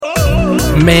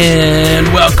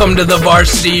Man, welcome to the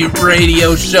Varsity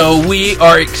Radio Show. We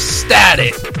are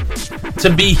ecstatic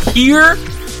to be here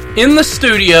in the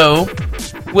studio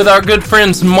with our good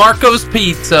friends Marco's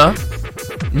Pizza.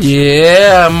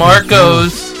 Yeah,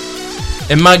 Marco's.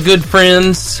 And my good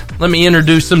friends, let me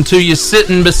introduce them to you.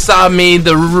 Sitting beside me,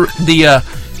 the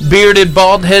bearded,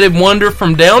 bald-headed wonder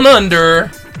from down under,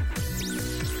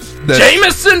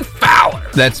 Jameson Fowler.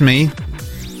 That's me.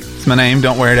 It's my name.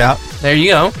 Don't wear it out. There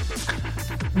you go.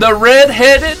 The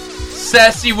red-headed,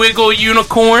 sassy wiggle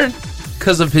unicorn,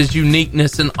 because of his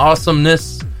uniqueness and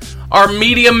awesomeness, our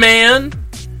media man,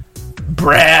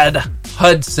 Brad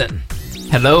Hudson.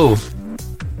 Hello.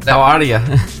 How are you?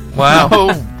 Wow.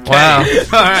 Wow.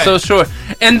 Right. So short.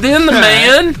 And then the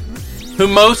man who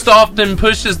most often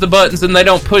pushes the buttons and they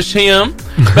don't push him,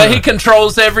 but he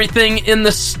controls everything in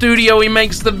the studio. He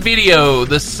makes the video,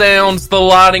 the sounds, the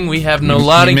lighting. We have no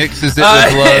lighting. He mixes it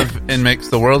with love and makes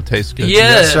the world taste good.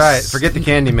 Yes. That's right. Forget the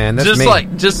candy, man. That's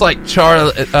just like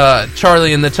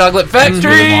Charlie and the Chocolate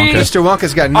Factory. Mr.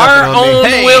 Wonka's got nothing Our on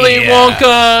me. own Willy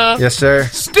Wonka. Yes, sir.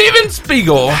 Steven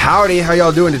Spiegel. Howdy. How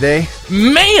y'all doing today?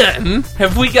 Man,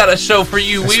 have we got a show for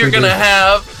you. Yes, we are we going to do.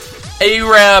 have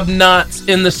Arab Knots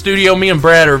in the studio. Me and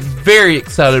Brad are very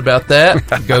excited about that.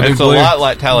 Go Big It's Blue. a lot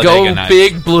like Talladega Go Nights.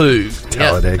 Big Blue.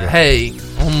 Talladega. Yeah. Hey,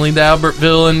 only the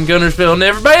Albertville and Gunnersville and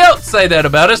everybody else say that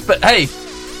about us, but hey,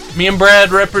 me and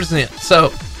Brad represent.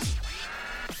 So,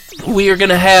 we are going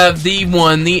to have the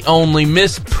one, the only,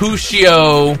 Miss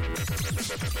Puccio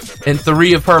and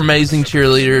 3 of her amazing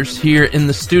cheerleaders here in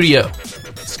the studio.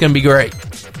 It's going to be great.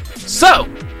 So,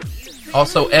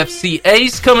 also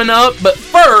FCA's coming up, but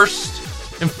first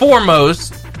and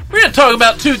foremost, we're going to talk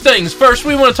about 2 things. First,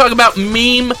 we want to talk about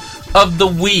Meme of the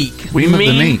Week.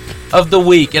 Meme of the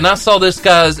Week. And I saw this,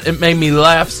 guys, it made me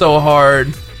laugh so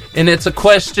hard. And it's a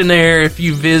questionnaire if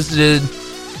you visited,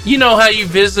 you know how you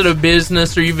visit a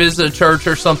business or you visit a church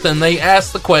or something, they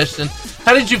ask the question,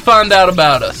 how did you find out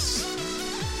about us?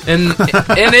 And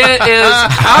it is,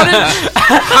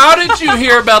 how did you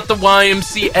hear about the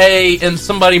YMCA? And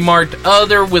somebody marked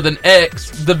other with an X,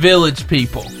 the Village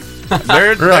People.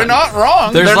 They're not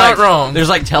wrong. They're not wrong. There's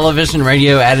like television,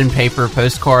 radio, ad in paper,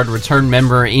 postcard, return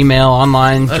member, email,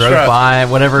 online, That's drove right. by,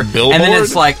 whatever. Billboard? And then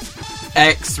it's like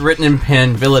X written in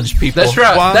pen, Village People. That's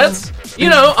right. Wow. That's,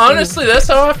 honestly, that's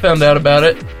how I found out about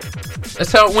it.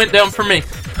 That's how it went down for me.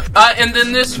 And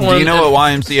then this one. Do you know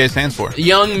what YMCA stands for?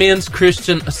 Young Men's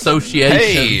Christian Association.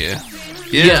 Hey,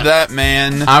 give Yeah. that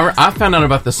man. I found out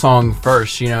about the song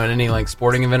first, at any like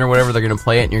sporting event or whatever, they're going to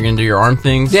play it and you're going to do your arm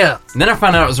things. Yeah. And then I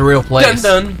found out it was a real place.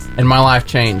 Dun, And my life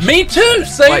changed. Me too.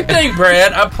 Same thing,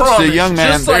 Brad. I promise. So, young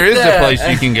man, Just like there is that. a place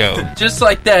you can go. Just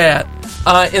like that.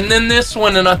 And then this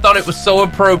one, and I thought it was so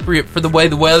appropriate for the way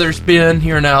the weather's been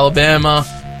here in Alabama.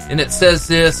 And it says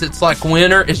this, it's like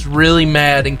winter is really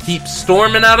mad and keeps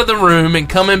storming out of the room and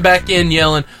coming back in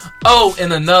yelling, oh,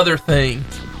 and another thing.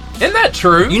 Isn't that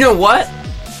true? You know what?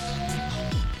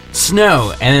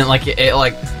 Snow. And then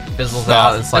it fizzles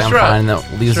out. It's like That's I'm right. fine. And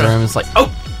then leaves the That's room. It's like,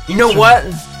 oh, you know what?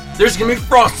 There's going to be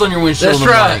frost on your windshield. That's in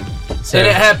the right. morning. So, And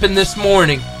it happened this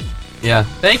morning. yeah.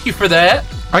 Thank you for that.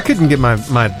 I couldn't get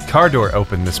my car door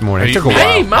open this morning. It took a while.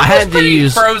 Hey, mine I was had to pretty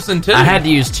use frozen too. I had to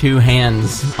use 2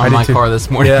 hands I on did my too. car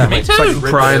this morning. Yeah, Me it's too. like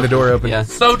prying the door open. Yeah.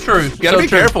 So true. You gotta so be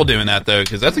true. careful doing that, though,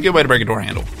 because that's a good way to break a door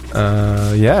handle.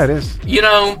 Yeah, it is.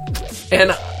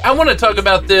 And I want to talk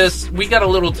about this. We got a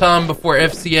little time before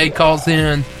FCA calls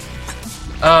in.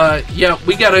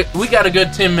 We got a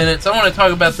good 10 minutes. I want to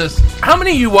talk about this. How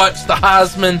many of you watched the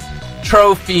Heisman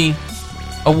Trophy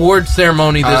award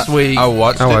ceremony this week? I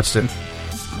watched it.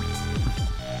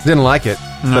 Didn't like it,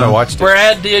 but I watched it.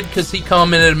 Brad did because he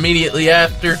commented immediately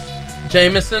after.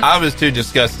 Jameson? I was too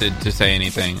disgusted to say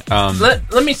anything. Let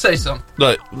me say something.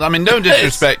 Look, I mean, no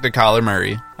disrespect to Kyler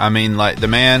Murray. I mean, the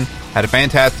man had a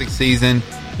fantastic season.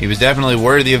 He was definitely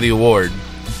worthy of the award.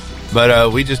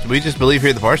 But we just believe here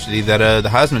at the Varsity that the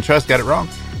Heisman Trust got it wrong.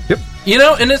 Yep.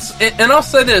 And I'll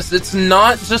say this: it's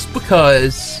not just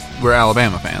because We're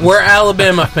Alabama fans. we're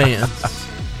Alabama fans.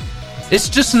 It's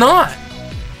just not.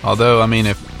 Although, I mean,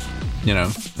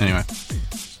 anyway,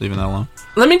 leaving that alone.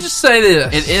 Let me just say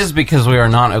this: It is because we are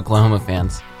not Oklahoma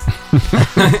fans.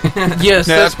 Yes, Yeah, that's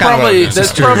that's kind of probably what it is.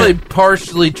 that's probably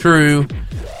partially true.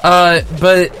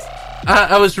 But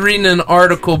I was reading an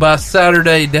article by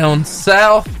Saturday Down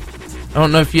South. I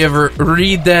don't know if you ever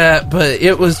read that, but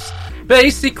it was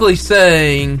basically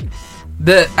saying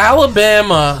that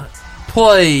Alabama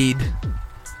played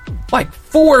like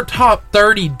 4 top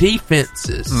 30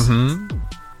 defenses. Mm-hmm.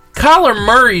 Kyler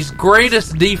Murray's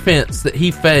greatest defense that he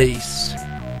faced,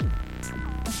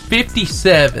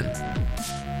 57.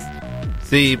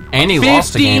 See, And he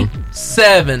lost a game.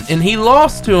 57, and he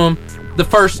lost to him the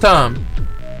first time.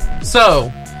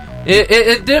 So,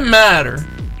 it didn't matter.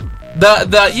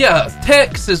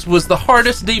 Texas was the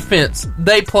hardest defense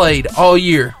they played all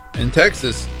year. and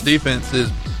Texas defense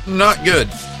is not good.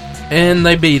 And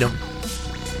they beat them.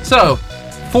 So,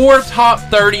 4 top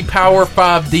 30 Power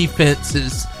 5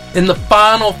 defenses in the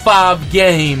final 5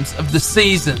 games of the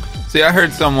season. See, I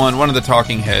heard one of the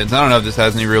talking heads, I don't know if this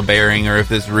has any real bearing or if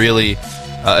this really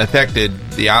affected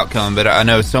the outcome, but I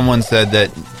know someone said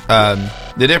that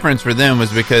the difference for them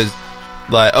was because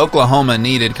like Oklahoma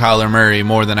needed Kyler Murray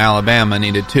more than Alabama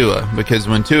needed Tua, because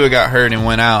when Tua got hurt and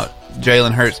went out,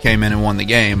 Jalen Hurts came in and won the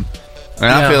game.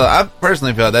 And I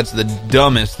personally feel that's the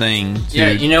dumbest thing to...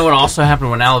 Yeah, you know what also happened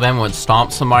when Alabama would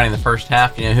stomp somebody in the first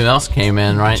half? You know who else came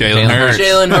in, right? Jalen Hurts.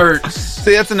 Jalen Hurts.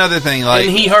 See, that's another thing. Like,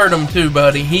 and he hurt him too,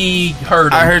 buddy. He hurt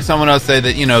him. I heard someone else say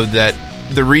that,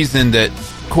 that the reason that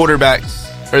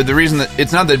quarterbacks, or the reason that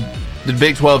it's not that the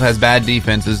Big 12 has bad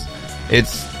defenses,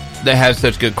 it's they have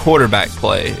such good quarterback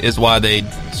play is why they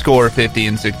score 50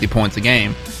 and 60 points a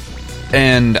game.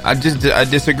 And I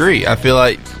disagree. I feel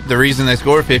like the reason they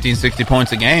score 50 and 60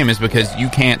 points a game is because you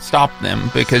can't stop them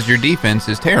because your defense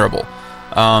is terrible.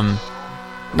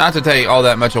 Not to take all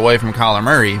that much away from Kyler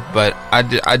Murray, but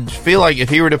I feel like if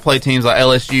he were to play teams like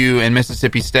LSU and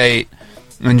Mississippi State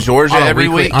and Georgia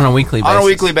on a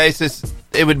weekly basis,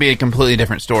 it would be a completely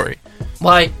different story.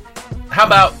 Like, how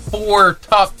about 4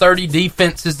 top 30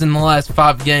 defenses in the last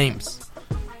 5 games?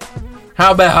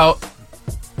 How about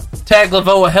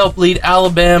Tagovailoa helped lead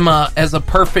Alabama as a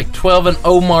perfect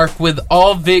 12-0 mark with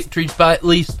all victories by at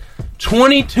least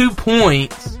 22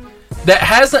 points? That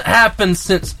hasn't happened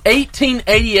since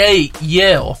 1888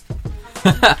 Yale.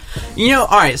 All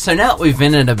right, so now that we've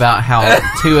vented about how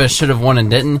Tua should have won and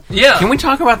didn't, can we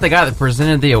talk about the guy that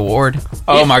presented the award?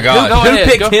 Oh my God. Who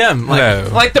picked him?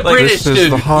 Like the British dude. This is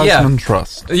the Heisman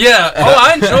Trust. Yeah. Oh,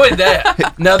 I enjoyed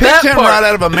that. Now picked him right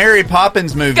out of a Mary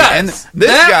Poppins movie. Guys, and this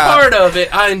guy, part of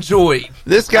it I enjoyed.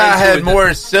 This guy had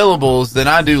more syllables than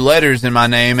I do letters in my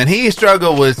name, and he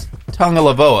struggled with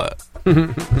Tagovailoa.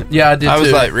 Yeah, I did I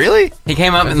was like, really? He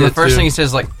came up and the first thing he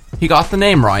says, like, he got the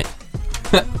name right.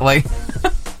 Like,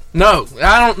 no,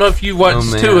 I don't know if you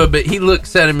watched Tua, but he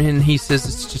looks at him and he says,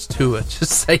 it's just Tua.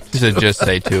 Just say Tua. He said, just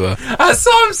say Tua. I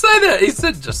saw him say that. He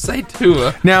said, just say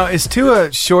Tua. Now, is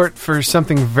Tua short for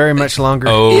something very much longer?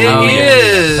 It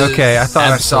is. Okay, I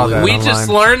thought I saw that We online. just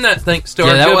learned that thanks to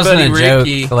our that good wasn't buddy a joke.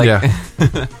 Ricky.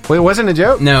 Wait, it wasn't a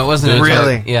joke? No, it wasn't a joke.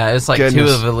 Really? Yeah, it's like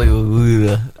Goodness.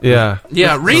 Tua. Yeah.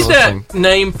 Yeah, read that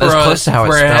name for That's us, close to how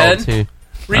Brad. it's spelled, too.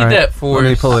 Read that for us. Let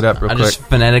me pull it up real I quick. just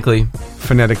phonetically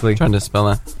trying to spell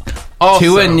that. Also,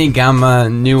 Tua Nigama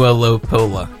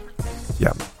Nualopola.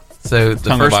 Yeah. So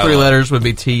the first 3 letters would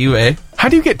be T-U-A. How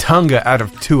do you get Tunga out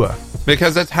of Tua?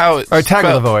 Because that's how it's Or spelled.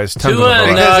 Tagovailoa is Tua Tagovailoa.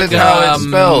 Because it's how it's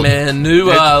spelled. He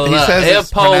says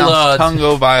it's pronounced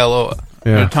Tagovailoa.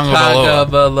 Yeah. Or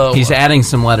Tagovailoa. He's adding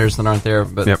some letters that aren't there,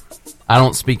 but I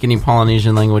don't speak any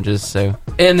Polynesian languages, so...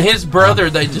 And his brother,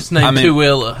 they just named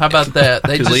Tuila. How about that?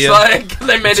 They just they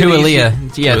made it easy.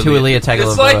 Yeah, Tuilia Tagovailoa.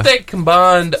 It's like they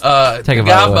combined the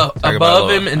guy above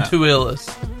him and Tuilas.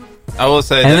 I will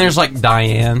say and there's like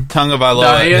Diane.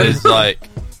 Tagovailoa is like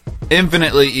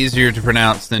infinitely easier to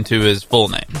pronounce than to his full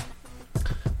name.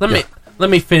 Let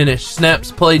me finish.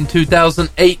 Snaps played in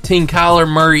 2018. Kyler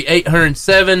Murray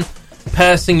 807,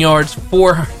 passing yards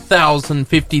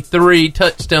 4,053,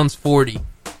 touchdowns 40.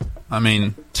 I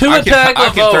mean, Tua I can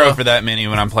Tagovailoa throw for that many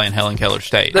when I'm playing Helen Keller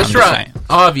State. That's I'm just right, saying.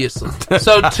 obviously.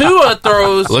 So Tua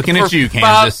throws. Looking at you,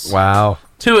 Kansas. Wow.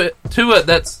 Tua,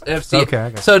 that's FC. Okay, I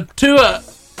got it. So Tua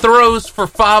throws for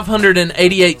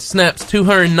 588 snaps,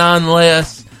 209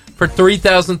 less, for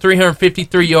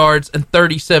 3,353 yards and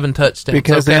 37 touchdowns.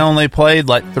 Because they only played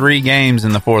like 3 games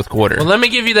in the fourth quarter. Well, let me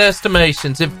give you the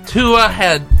estimations. If Tua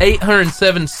had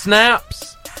 807 snaps,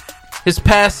 his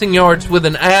passing yards with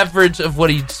an average of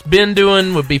what he's been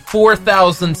doing would be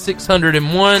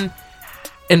 4,601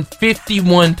 and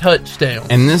 51 touchdowns.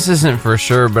 And this isn't for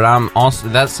sure, but I'm also...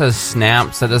 That says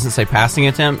snaps. That doesn't say passing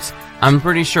attempts. I'm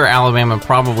pretty sure Alabama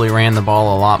probably ran the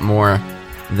ball a lot more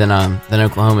than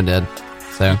Oklahoma did.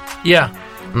 So... Yeah.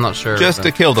 I'm not sure. Just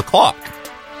to kill the clock.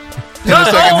 Not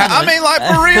only, I mean, like,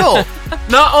 for real.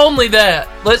 Not only that,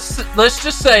 let's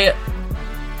just say it.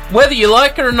 Whether you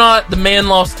like it or not, the man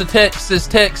lost to Texas.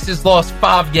 Texas lost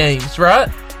 5 games, right?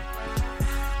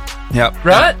 Yep.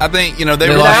 Right? I think, they Did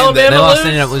were Alabama They lost, lose?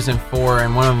 ended up losing 4,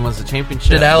 and one of them was a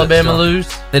championship. Did Alabama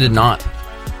lose? They did not.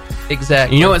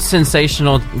 Exactly. You know what's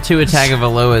sensational? Tua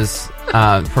Tagovailoa's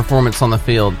performance on the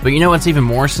field. But you know what's even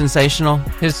more sensational?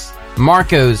 His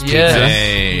Marco's Pizza.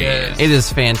 Hey. Yes. It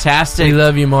is fantastic. We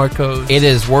love you, Marcos. It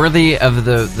is worthy of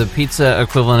the pizza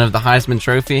equivalent of the Heisman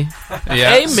Trophy.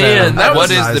 Yeah. Amen. That What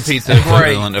was is the pizza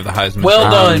equivalent of the Heisman? well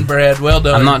Trophy? done, Brad. Well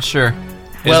done. I'm not sure.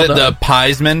 well Is it done. the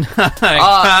Piesman?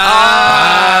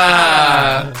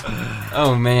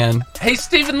 Oh, man. Hey,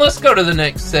 Steven, let's go to the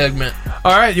next segment.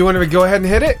 All right, you want to go ahead and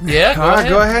hit it? Yeah, All right,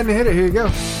 go ahead and hit it. Here you go.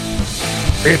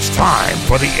 It's time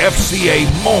for the FCA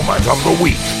Moment of the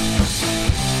Week.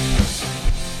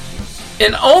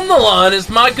 And on the line is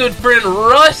my good friend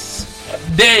Russ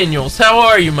Daniels. How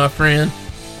are you, my friend?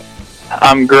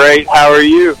 I'm great. How are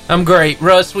you? I'm great.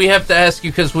 Russ, we have to ask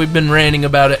you because we've been ranting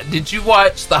about it. Did you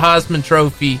watch the Heisman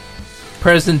Trophy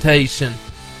presentation?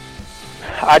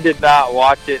 I did not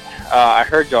watch it. I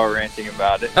heard y'all ranting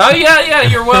about it. Oh, yeah,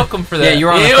 you're welcome for that. Yeah, you're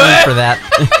on the phone for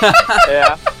that.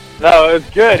 Yeah. No, it was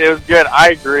good. It was good.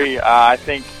 I agree. I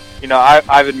think,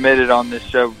 I've admitted on this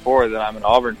show before that I'm an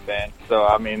Auburn fan. So,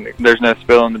 I mean, there's no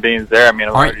spilling the beans there. I mean,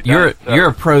 I've already done it, so. You're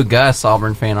a pro Gus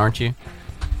Auburn fan, aren't you?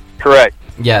 Correct.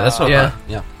 Yeah, that's what. Yeah.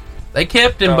 Yeah. They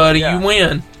kept him, Oh, buddy. yeah. You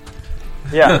win.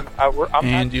 Yeah. I'm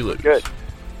And you look good.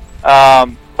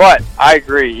 But I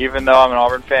agree. Even though I'm an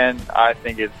Auburn fan, I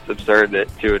think it's absurd that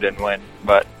Tua didn't win.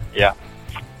 But, yeah.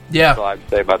 Yeah. That's all I have to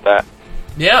say about that.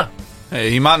 Yeah. Hey,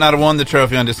 he might not have won the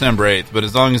trophy on December 8th, but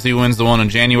as long as he wins the one on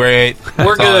January 8th, that's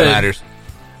We're all good. that matters.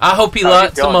 I hope he How's it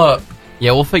lights them going? up.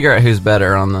 Yeah, we'll figure out who's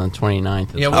better on the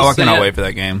 29th. Yeah, Oh, we'll I see cannot it. wait for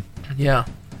that game. Yeah.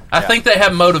 I think they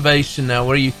have motivation now.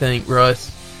 What do you think,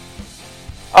 Russ?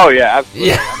 Oh, yeah, absolutely.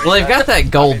 Yeah. I mean, Well, they've got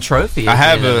that gold trophy I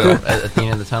have at the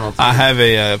end of the tunnel, too. I have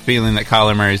a feeling that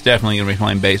Kyler Murray is definitely going to be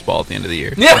playing baseball at the end of the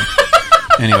year. Yeah.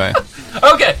 Anyway,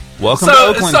 Okay. welcome so, to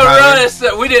Oakland, so Tyler. Russ,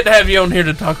 we didn't have you on here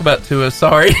to talk about Tua.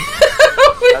 Sorry.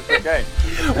 That's okay.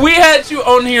 We had you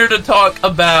on here to talk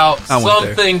about I went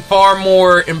there. something far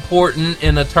more important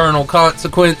in eternal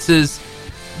consequences: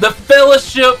 the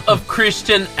Fellowship of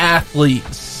Christian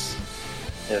Athletes.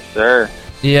 Yes, sir.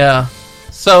 Yeah.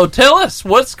 So tell us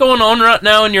what's going on right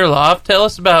now in your life. Tell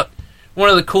us about one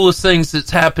of the coolest things that's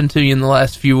happened to you in the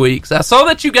last few weeks. I saw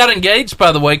that you got engaged,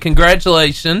 by the way.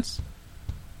 Congratulations.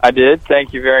 I did.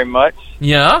 Thank you very much.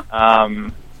 Yeah.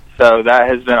 So that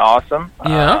has been awesome.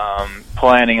 Yeah.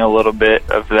 Planning a little bit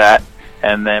of that,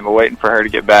 and then we're waiting for her to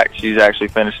get back. She's actually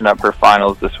finishing up her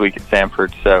finals this week at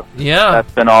Sanford, so Yeah.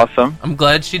 that's been awesome. I'm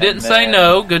glad she didn't And say then-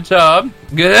 no. Good job.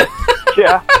 Good.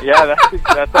 Yeah,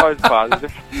 that's always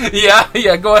positive.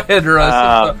 yeah. Go ahead,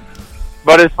 Russ.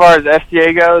 But as far as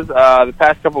FCA goes, the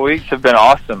past couple of weeks have been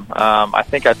awesome. I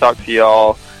think I talked to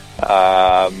y'all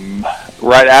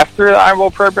right after the Iron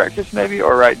Bowl prayer breakfast, maybe,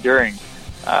 or right during.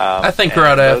 I think and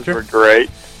right those after. were great.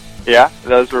 Yeah,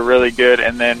 those were really good.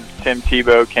 And then Tim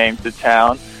Tebow came to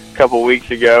town a couple weeks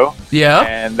ago, Yeah.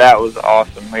 and that was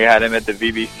awesome. We had him at the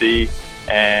BBC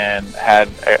and had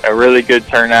a really good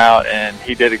turnout, and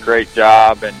he did a great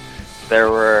job. And there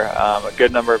were a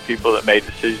good number of people that made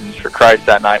decisions for Christ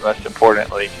that night, most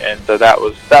importantly. And so that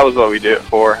was what we do it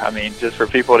for. I mean, just for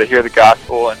people to hear the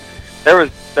gospel. And there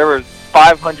was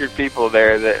 500 people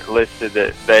there that listed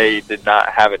that they did not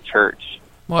have a church.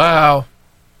 Wow.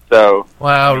 So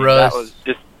Wow, I mean, Russ. that was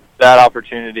just that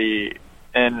opportunity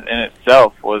in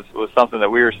itself was something that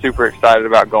we were super excited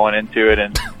about going into it.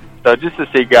 And so just to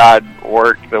see God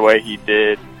work the way He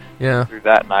did Yeah. through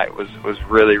that night was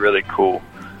really, really cool.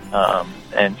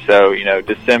 And so,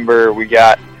 December we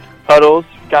got huddles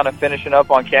kind of finishing up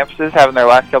on campuses, having their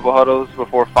last couple huddles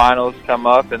before finals come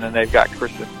up, and then they've got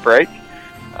Christmas break.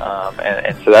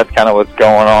 And so that's kind of what's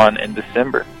going on in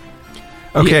December.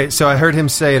 Okay, so I heard him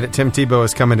say that Tim Tebow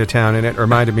is coming to town, and it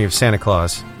reminded me of Santa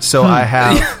Claus. So I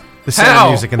have the Santa How?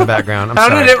 music in the background. I'm How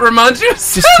sorry. did it remind you of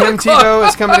Just Tim Tebow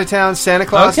is coming to town. Santa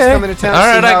Claus is coming to town. All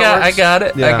right, See how it I works? got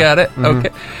it. Yeah. I got it. Mhm. Okay.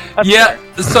 Yeah.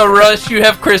 So Russ, you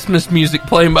have Christmas music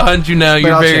playing behind you now. But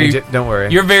You're I'll very change it. Don't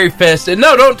worry. You're very festive.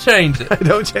 No, don't change it.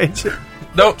 Don't change it.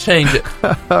 Don't change it.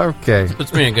 Okay.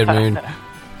 Puts me in a good mood.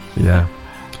 Yeah.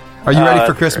 Are you ready for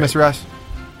that's Christmas, Russ?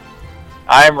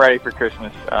 I am ready for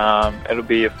Christmas. It'll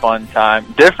be a fun time.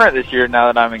 Different this year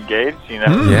now that I'm engaged. Yeah,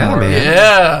 more, man.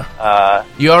 Yeah.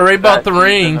 You already bought that the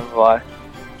ring. season of life.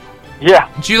 Yeah.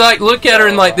 Did you look at her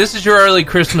and this is your early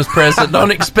Christmas present? Don't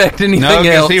expect anything No,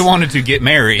 because else. he wanted to get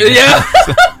married.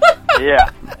 Yeah.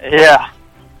 Yeah.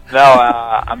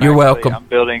 No, You're welcome. I'm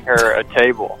building her a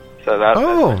table. So that's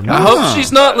Oh, I nice. hope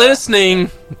she's not listening.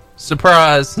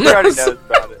 Surprise. She already knows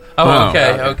about it. Oh,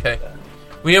 okay.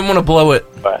 We didn't want to blow it.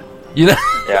 But Yeah.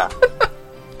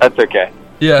 that's okay.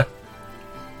 Yeah.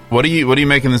 What are you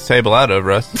making this table out of,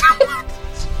 Russ?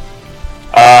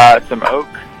 Some oak.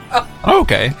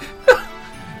 Okay.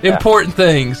 Important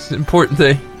things. Important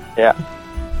thing. Yeah.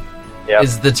 Yep.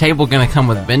 Is the table going to come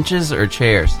with benches or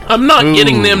chairs? I'm not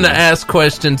getting them to ask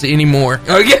questions anymore.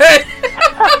 Okay.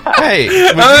 Hey,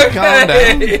 would you calm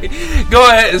down? Go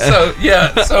ahead. So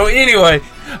anyway,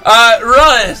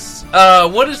 Russ,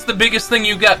 what is the biggest thing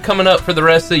you got coming up for the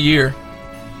rest of the year?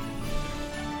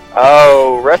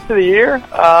 Oh, rest of the year?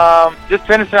 Just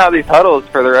finishing out these huddles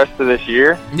for the rest of this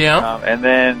year. Yeah. And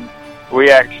then we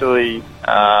actually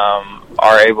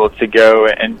are able to go,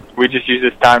 and we just use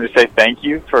this time to say thank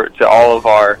you to all of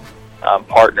our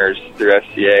partners through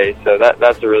FCA. So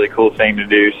that's a really cool thing to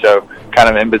do. So kind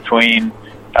of in between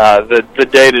the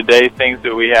day-to-day things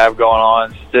that we have going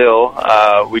on still,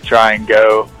 we try and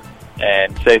go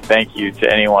and say thank you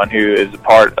to anyone who is a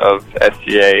part of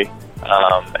FCA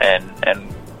and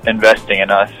investing in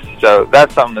us. So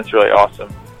that's something that's really awesome.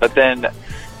 But then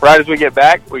right as we get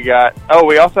back, we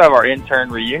also have our intern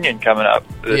reunion coming up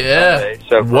this Sunday.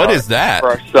 So what is that? For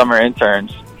our summer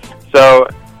interns. So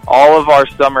all of our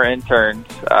summer interns,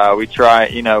 we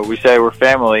try, we say we're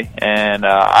family, and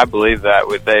I believe that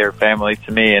they are family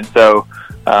to me. And so,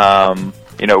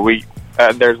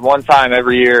 there's one time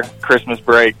every year, Christmas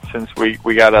break, since we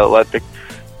got to let the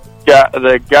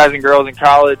guys and girls in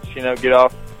college, get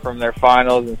off from their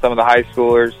finals, and some of the high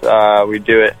schoolers, we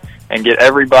do it and get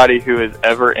everybody who has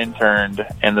ever interned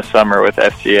in the summer with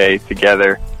FCA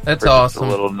together. That's for awesome. Just a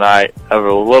little night of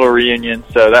a little reunion.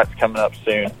 So that's coming up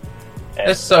soon. And,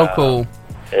 that's so cool.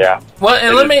 Yeah. Well,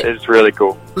 and it's really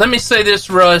cool. Let me say this,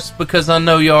 Russ, because I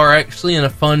know you are actually in a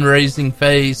fundraising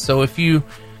phase. So if you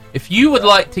would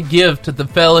like to give to the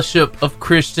Fellowship of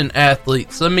Christian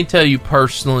Athletes, let me tell you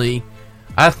personally,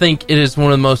 I think it is one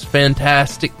of the most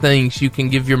fantastic things you can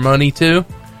give your money to.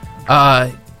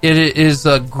 It is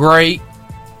a great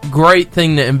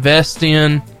thing to invest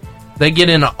in. They get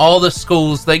into all the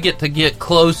schools. They get to get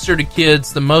closer to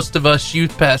kids than most of us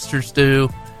youth pastors do.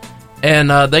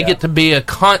 And they get to be a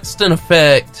constant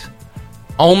effect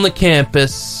on the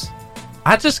campus.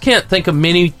 I just can't think of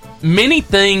many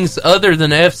things other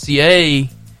than FCA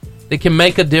that can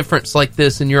make a difference like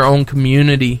this in your own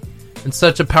community in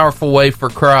such a powerful way for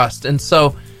Christ. And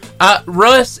so,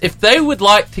 Russ, if they would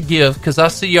like to give, because I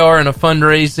see you are in a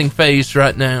fundraising phase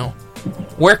right now,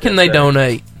 where can they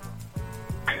donate?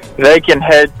 They can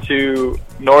head to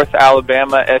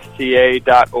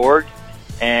northalabamafca.org,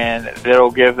 and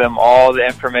it'll give them all the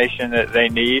information that they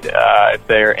need if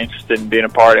they're interested in being a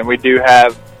part. And we do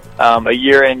have a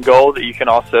year-end goal that you can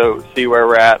also see where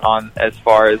we're at on as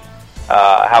far as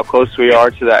how close we are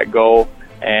to that goal,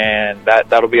 and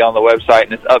that'll be on the website,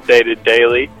 and it's updated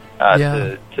daily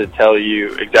to tell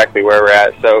you exactly where we're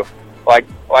at. So, like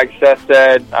Seth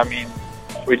said, I mean,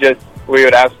 we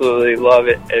would absolutely love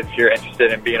it if you're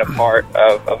interested in being a part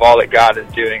of all that God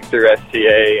is doing through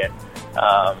STA, and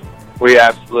we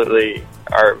absolutely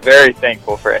are very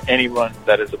thankful for anyone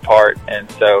that is a part.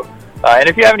 And so, and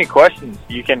if you have any questions,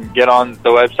 you can get on the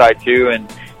website too and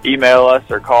email us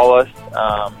or call us,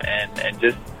 and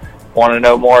just want to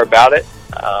know more about it.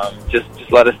 Just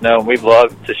let us know, and we'd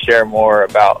love to share more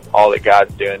about all that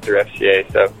God's doing through FCA.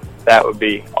 So that would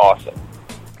be awesome.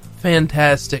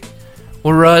 Fantastic.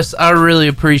 Well, Russ, I really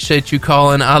appreciate you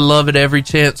calling. I love it every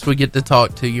chance we get to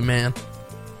talk to you, man.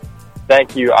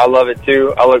 Thank you. I love it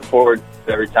too. I look forward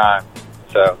to every time.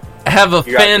 So have a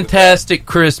fantastic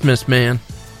Christmas, man.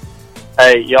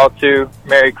 Hey, y'all too.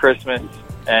 Merry Christmas,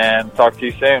 and talk to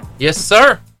you soon. Yes,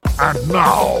 sir. And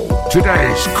now,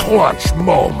 today's clutch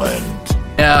moment.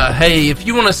 Hey, if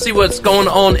you want to see what's going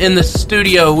on in the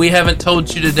studio, we haven't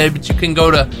told you today, but you can go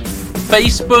to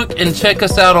Facebook and check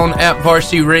us out on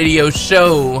 @Varsity Radio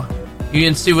Show. You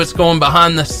can see what's going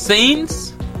behind the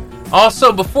scenes.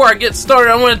 Also, before I get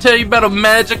started, I want to tell you about a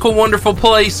magical, wonderful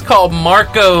place called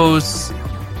Marco's.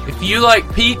 If you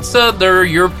like pizza, they're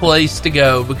your place to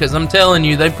go, because I'm telling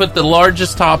you, they put the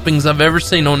largest toppings I've ever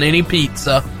seen on any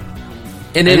pizza.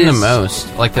 And it is the most.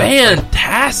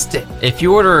 Fantastic. If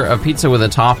you order a pizza with a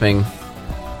topping,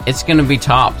 it's going to be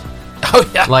topped. Oh,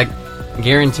 yeah. Like,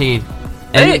 guaranteed.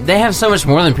 And they have so much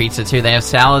more than pizza, too. They have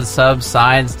salads, subs,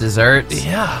 sides, desserts.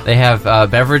 Yeah. They have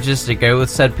beverages to go with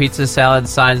said pizza, salads,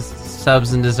 sides,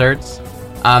 subs, and desserts.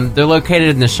 They're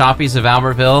located in the Shoppies of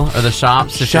Albertville, or the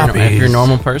Shops, if you're a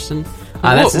normal person.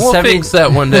 We'll fix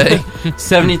that one day.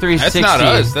 7360. That's not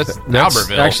us. That's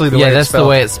Albertville. Actually, the way that's it's spelled. the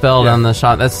way it's spelled on the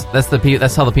shop. That's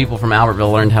how the people from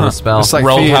Albertville learned how to spell. It's like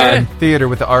theater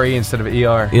with the RE instead of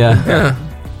ER. Yeah.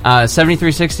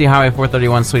 7360 Highway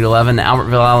 431, Suite 11,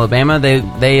 Albertville, Alabama. They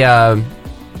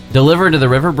deliver to the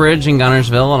River Bridge in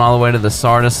Gunnersville and all the way to the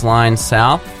Sardis line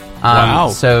south. Wow.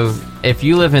 So if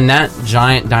you live in that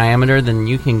giant diameter, then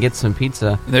you can get some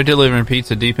pizza. They're delivering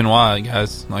pizza deep and wide,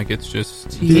 guys. Like, it's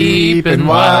just Deep and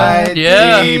wide,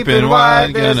 yeah. deep and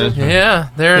wide. Yeah,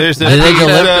 There's this They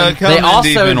pizza coming deep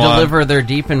also and wide. deliver their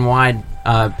deep and wide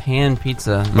pan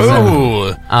pizza.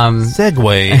 Ooh.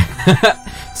 Segway.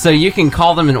 So you can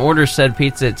call them and order said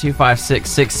pizza at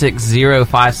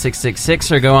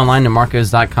 256-660-5666 or go online to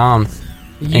marcos.com.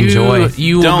 Enjoy.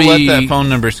 You will Don't be, let that phone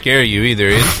number scare you either.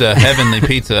 It's a heavenly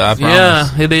pizza, I promise. Yeah,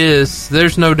 it is.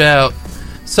 There's no doubt.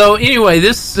 So anyway,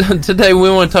 this today we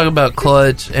want to talk about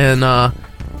Clutch, and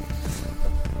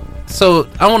so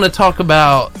I want to talk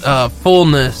about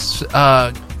fullness,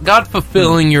 God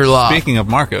fulfilling your life. Speaking of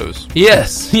Marcos.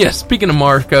 Yes. Speaking of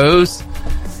Marcos,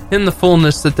 in the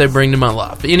fullness that they bring to my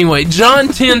life. Anyway, John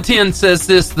 10:10 says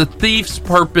this: the thief's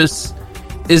purpose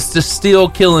is to steal,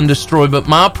 kill, and destroy, but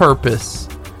my purpose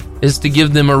is to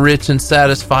give them a rich and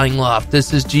satisfying life.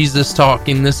 This is Jesus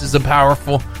talking. This is a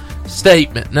powerful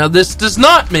statement. Now, this does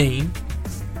not mean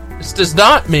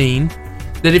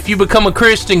that if you become a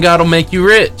Christian, God will make you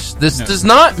rich. This does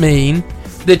not mean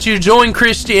that you join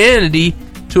Christianity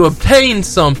to obtain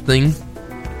something,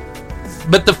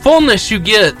 but the fullness you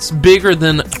get's bigger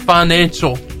than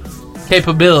financial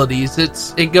capabilities.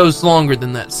 It goes longer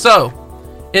than that. So,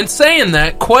 in saying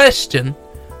that, question: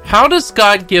 how does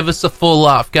God give us a full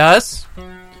life, guys?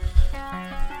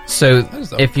 So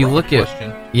if you look at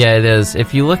it is.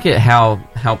 If you look at how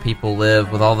people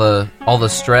live with all the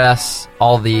stress,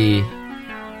 all the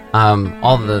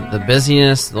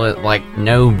busyness, like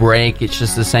no break, it's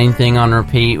just the same thing on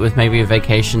repeat with maybe a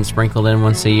vacation sprinkled in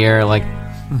once a year, like,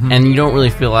 and you don't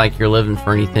really feel like you're living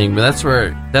for anything. But that's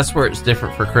where it's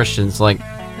different for Christians. Like,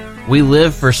 we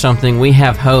live for something. We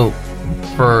have hope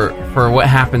for what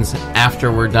happens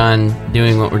after we're done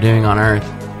doing what we're doing on earth.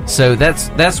 So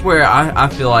that's where I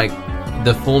feel like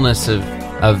the fullness of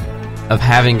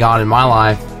having God in my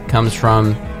life comes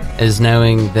from, is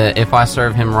knowing that if I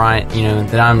serve Him right,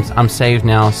 that I'm saved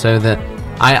now, so that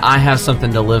I have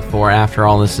something to live for after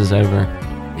all this is over.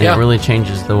 And it really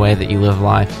changes the way that you live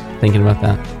life, thinking about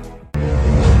that.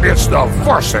 It's the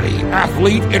Varsity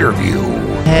Athlete Interview.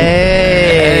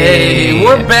 Hey,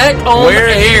 we're back on Where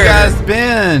have air. you guys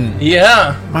been?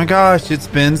 Yeah. My gosh, it's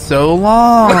been so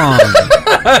long.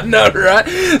 I know, right?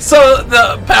 So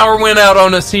the power went out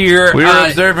on us here. We were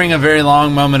observing a very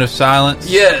long moment of silence.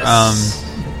 Yes.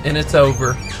 And it's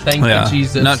over. Thank you,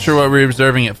 Jesus. Not sure what we were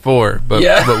observing it for, but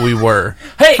we were.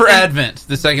 Hey, for Advent,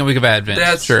 the second week of Advent.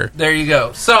 That's sure. There you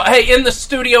go. So, hey, in the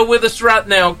studio with us right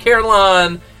now,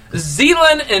 Caroline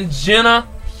Zeeland and Jenna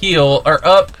Hill are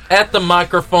up at the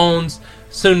microphones.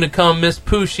 Soon to come, Miss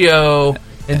Puccio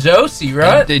and Josie,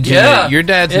 right? Jenna, your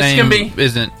dad's name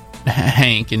isn't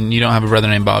Hank, and you don't have a brother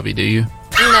named Bobby, do you? No,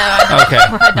 I Okay.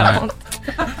 don't. I don't.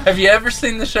 Have you ever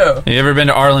seen the show? Have you ever been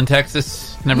to Arlen,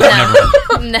 Texas? Never.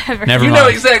 Never. You know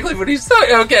exactly what he's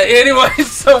talking. Okay. Anyway,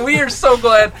 so we are so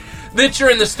glad that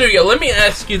you're in the studio. Let me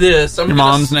ask you this: Your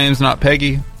mom's name's not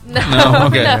Peggy. No.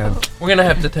 Okay. No. We're gonna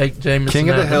have to take Jameson. King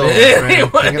of the out hill. of it. Man.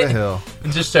 Anyway, King of the hill.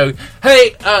 just so.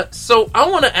 Hey, so I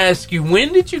want to ask you: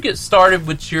 when did you get started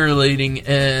with cheerleading,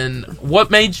 and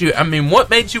what made you? What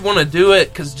made you want to do it?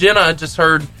 Because Jenna, I just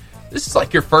heard this is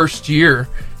like your first year,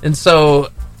 and so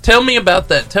tell me about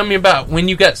that. Tell me about when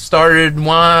you got started,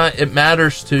 why it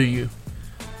matters to you.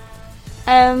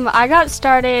 I got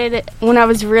started when I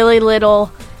was really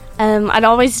little. I'd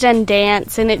always done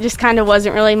dance, and it just kind of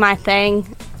wasn't really my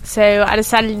thing. So I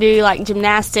decided to do like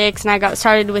gymnastics, and I got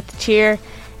started with cheer.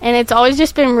 And it's always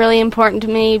just been really important to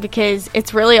me because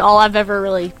it's really all I've ever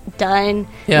really done.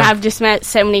 Yeah. And I've just met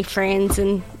so many friends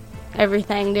and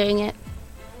everything doing it.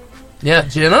 Yeah,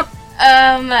 Jenna?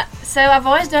 So I've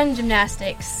always done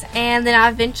gymnastics, and then I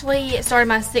eventually started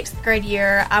my 6th grade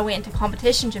year. I went into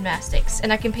competition gymnastics,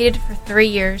 and I competed for 3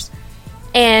 years.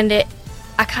 And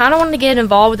I kind of wanted to get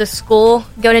involved with the school,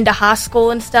 going into high school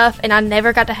and stuff, and I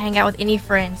never got to hang out with any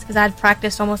friends because I'd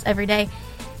practiced almost every day.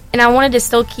 And I wanted to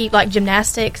still keep, like,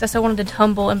 gymnastics. I still wanted to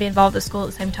tumble and be involved with the school at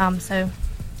the same time, so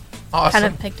Awesome.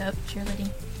 kind of picked up cheerleading.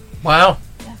 Wow.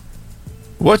 Yeah.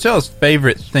 What's y'all's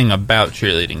favorite thing about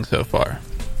cheerleading so far?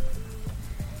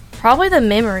 Probably the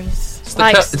memories.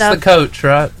 It's the coach,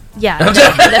 right? Yeah.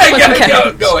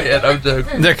 Go ahead. I'm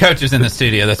joking. Their coach is in the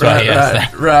studio. That's why he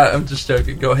asked that. Right. I'm just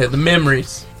joking. Go ahead. The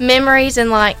memories. Memories and,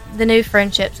 like, the new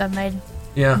friendships I've made.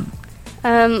 Yeah.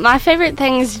 My favorite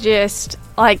thing is just,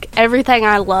 like, everything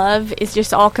I love is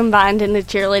just all combined in the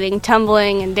cheerleading,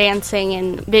 tumbling and dancing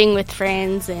and being with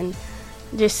friends and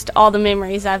just all the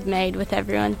memories I've made with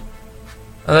everyone.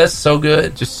 Oh, that's so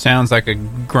good. Just sounds like a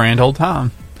grand old time.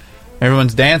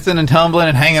 Everyone's dancing and tumbling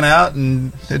and hanging out,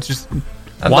 and it's just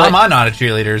Why am I not a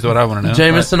cheerleader is what I want to know.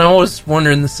 Jameson, I was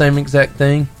wondering the same exact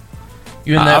thing.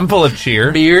 You and that I'm full of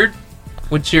cheer. beard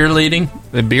with cheerleading.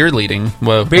 The beard leading.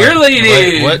 Whoa. Beard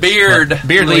leading. What? Beard.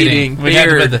 Beard leading. Beard. We had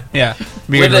to put the- yeah.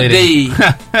 Beard With a leading.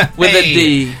 D. With a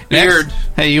D. Beard. Next.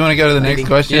 Hey, you want to go to the next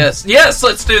question? Yes,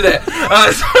 let's do that.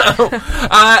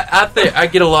 I think I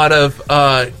get a lot of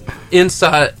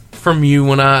insight from you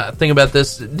when I think about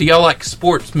this. Do y'all like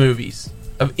sports movies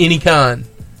of any kind?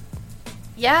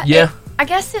 Yeah. Yeah. I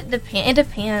guess it depends. It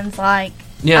depends. Like,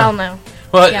 Yeah. I don't know.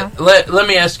 Well, Yeah. let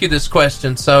me ask you this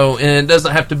question. So, and it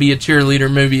doesn't have to be a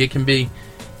cheerleader movie. It can be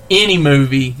any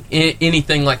movie,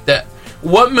 anything like that.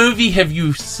 What movie have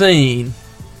you seen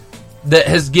that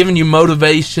has given you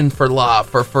motivation for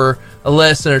life or for a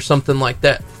lesson or something like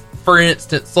that? For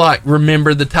instance, like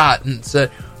Remember the Titans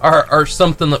or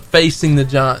something like Facing the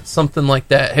Giants, something like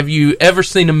that. Have you ever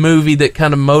seen a movie that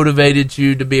kind of motivated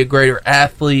you to be a greater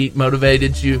athlete,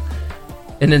 motivated you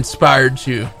and inspired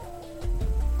you?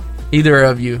 Either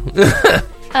of you.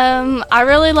 I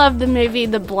really love the movie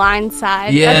The Blind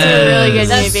Side. Yes. That's a really good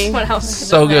That's movie. what I was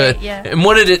So gonna say, good. Yeah. And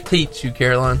what did it teach you,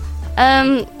 Caroline?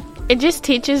 It just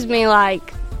teaches me,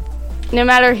 like, no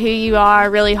matter who you are,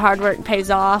 really hard work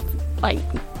pays off, like,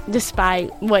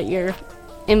 despite what you're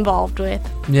involved with.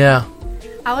 Yeah.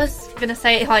 I was gonna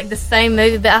say like the same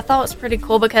movie, but I thought it was pretty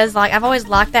cool because like I've always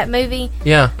liked that movie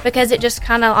Yeah. because it just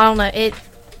kind of I don't know it.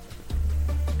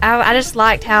 I just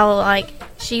liked how like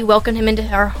she welcomed him into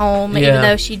her home Yeah. even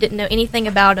though she didn't know anything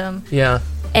about him. Yeah.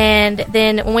 And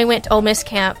then when we went to Ole Miss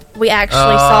camp, we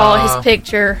actually saw his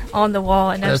picture on the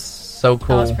wall, and That's so that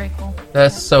cool. was pretty cool.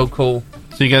 That's so cool.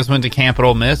 So you guys went to Camp at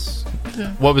Ole Miss.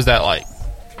 Mm-hmm. What was that like?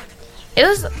 It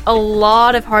was a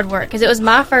lot of hard work because it was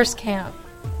my first camp,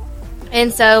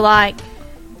 and so like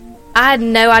I had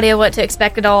no idea what to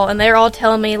expect at all, and they were all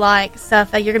telling me like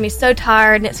stuff like you're gonna be so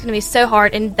tired and it's gonna be so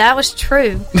hard, and that was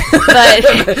true. But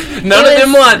None of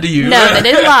them lied to you. No, they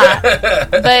didn't lie.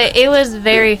 But it was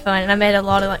very fun, and I made a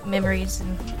lot of like memories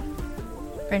and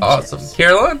friendships. Awesome.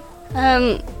 Caroline?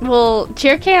 Well,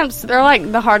 cheer camps, they're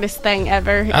like the hardest thing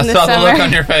ever in I the saw summer. the look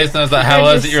on your face and I was like, how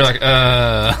They're was it? just- You're like,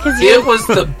 It was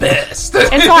the best.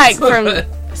 It's like from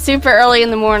super early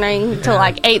in the morning to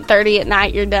like 8:30 at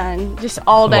night. You're done, just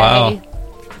all day, Wow.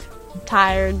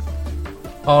 tired.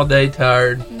 All day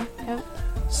tired. Yep.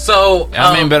 So,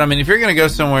 I mean, if you're going to go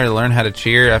somewhere to learn how to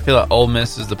cheer, I feel like Ole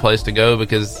Miss is the place to go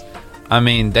because, I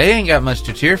mean, they ain't got much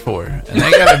to cheer for. And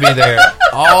they got to be there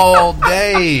all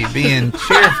day being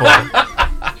cheerful.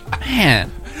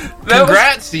 Man,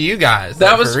 congrats to you guys.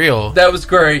 that Like, was for real. That was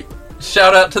great.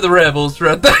 Shout out to the Rebels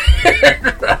right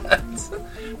there. Right.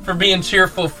 For being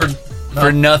cheerful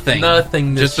for nothing.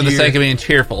 Nothing this Just for the year. sake of being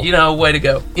cheerful. You know, way to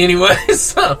go. Anyway,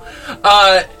 so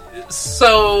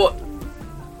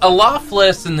a life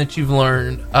lesson that you've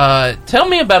learned. Tell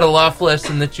me about a life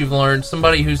lesson that you've learned.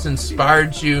 Somebody who's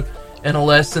inspired you and a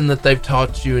lesson that they've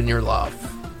taught you in your life.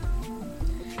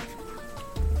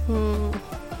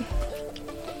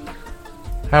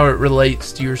 How it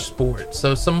relates to your sport.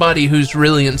 So somebody who's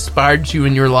really inspired you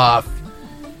in your life.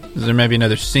 Is there maybe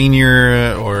another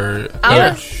senior or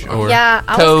coach? I was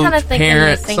kind of thinking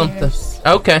parent, the seniors.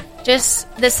 something. Okay.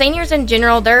 Just the seniors in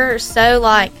general, they're so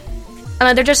like, I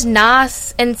mean, they're just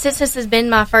nice. And since this has been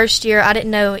my first year, I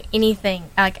didn't know anything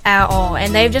like at all,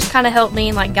 and they've just kind of helped me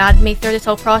and like guided me through this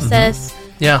whole process.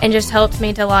 Yeah. And just helped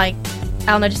me to like, I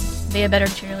don't know, just be a better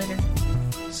cheerleader.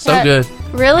 So Yeah. good.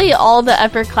 Really, all the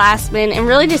upperclassmen and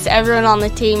really just everyone on the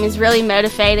team is really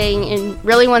motivating and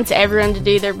really wants everyone to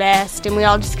do their best, and we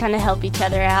all just kind of help each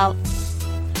other out.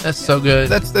 That's so good.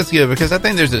 That's good because I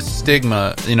think there's a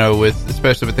stigma, you know, with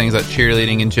especially with things like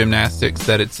cheerleading and gymnastics,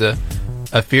 that it's a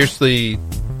fiercely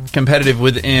competitive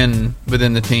within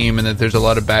the team, and that there's a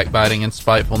lot of backbiting and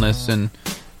spitefulness and,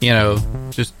 you know,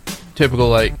 just typical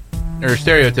like or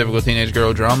stereotypical teenage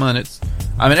girl drama. And it's,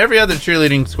 I mean, every other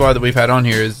cheerleading squad that we've had on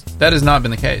here that has not been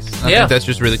the case. I think that's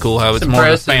just really cool how it's more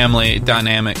of a family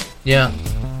dynamic. Yeah.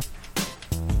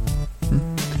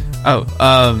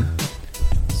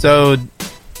 So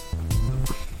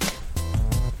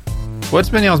what's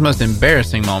been y'all's most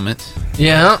embarrassing moment?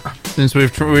 Yeah. Since we're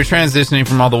transitioning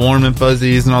from all the warm and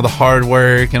fuzzies and all the hard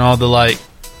work and all the like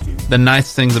the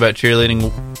nice things about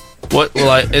cheerleading, what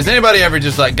like has anybody ever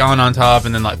just like gone on top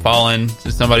and then like fallen?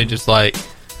 Does somebody just like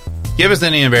give us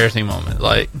any embarrassing moment?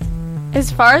 Like,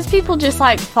 As far as people just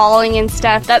like falling and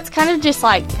stuff, that's kind of just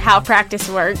like how practice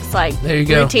works. Like There you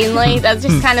go. routinely, that's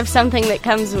just kind of something that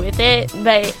comes with it.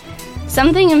 But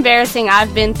something embarrassing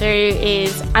I've been through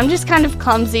is I'm just kind of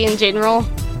clumsy in general.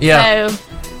 Yeah. So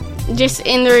just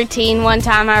in the routine, one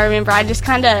time I remember I just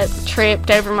kind of tripped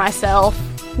over myself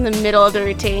in the middle of the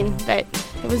routine. But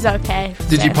it was okay.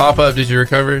 Did you pop up? Did you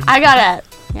recover? I got up.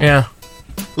 Yeah.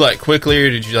 Like quickly, or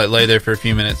did you like lay there for a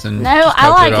few minutes and? No, just I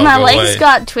hope it all my go legs away?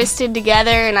 got twisted together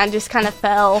and I just kind of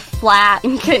fell flat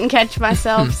and couldn't catch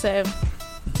myself. So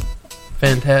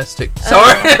Fantastic.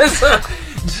 Sorry.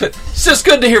 It's just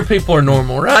good to hear people are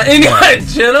normal, right? Anyway,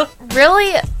 Jenna.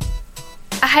 Really,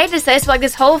 I hate to say this, but like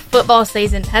this whole football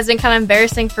season has been kind of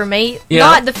embarrassing for me. Yeah.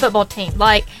 Not the football team,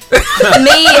 like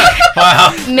me.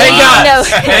 Wow. Me, Hey, guys.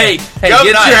 no, Hey, Go get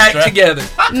your Knights, act right? together.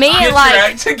 me Get your like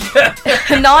act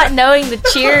together. not knowing the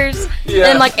cheers Yeah.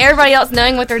 and like everybody else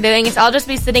knowing what they're doing. Is I'll just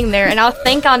be sitting there and I'll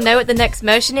think I know what the next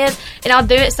motion is, and I'll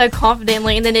do it so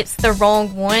confidently, and then it's the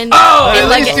wrong one. Oh, But And, at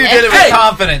like, least you did it with Hey,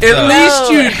 confidence. At though.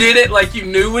 least you did it like you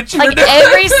knew what you were like doing.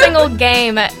 every single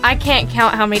game, I can't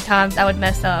count how many times I would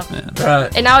mess up, Right.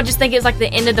 and I would just think it's like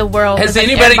the end of the world. Has 'cause, like,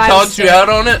 anybody everybody called was you saying- out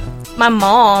on it? My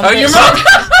mom. Oh, but your she- mom.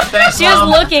 Thanks, She was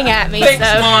Mom. looking at me, Thanks,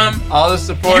 so Mom. All the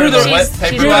support You're of the, the wet she's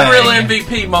paper you're the bag. real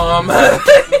MVP, Mom.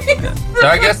 So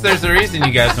I guess there's a reason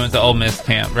you guys went to Ole Miss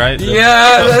camp, right?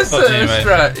 Yeah, that's Anyway,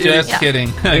 right. Just Yeah.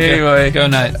 kidding. Anyway. go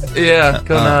Knights. Yeah,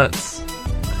 go nuts.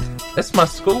 That's my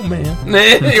school, man.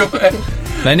 Anyway.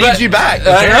 They need you back.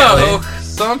 I apparently. know.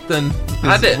 Something.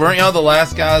 I did. Weren't y'all the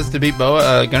last guys to beat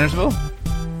Gunnersville?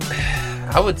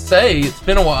 I would say it's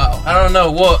been a while. I don't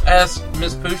know. We'll ask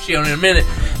Miss Puccio in a minute.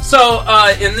 So,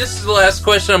 and this is the last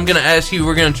question I'm going to ask you.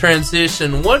 We're going to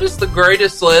transition. What is the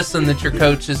greatest lesson that your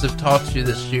coaches have taught you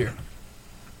this year?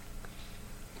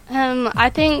 I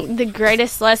think the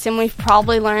greatest lesson we've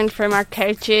probably learned from our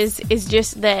coaches is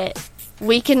just that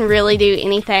we can really do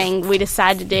anything we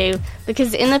decide to do.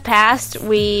 Because in the past,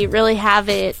 we really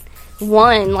haven't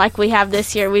won like we have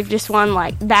this year. We've just won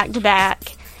like back to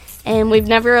back. And we've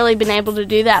never really been able to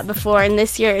do that before. And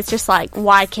this year, it's just like,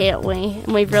 why can't we?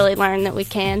 And we've really learned that we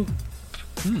can.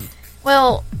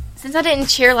 well, since I didn't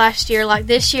cheer last year, like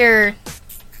this year,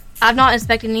 I'm not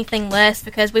expecting anything less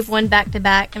because we've won back to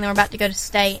back, and then we're about to go to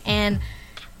state. And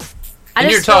I And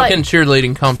just you're feel talking like,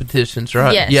 cheerleading competitions,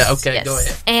 right? yes, Yeah, okay, yes. go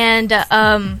ahead. And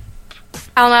I don't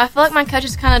know. I feel like my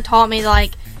coaches kind of taught me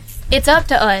like it's up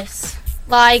to us.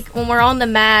 Like when we're on the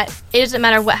mat, it doesn't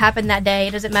matter what happened that day.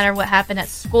 It doesn't matter what happened at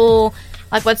school.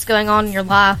 Like what's going on in your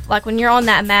life. Like when you're on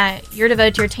that mat, you're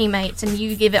devoted to your teammates and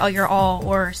you give it all your all.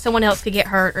 Or someone else could get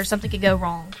hurt or something could go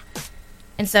wrong.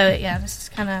 And so yeah, this is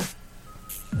kind of.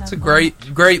 It's a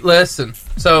great lesson.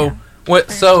 So, Yeah.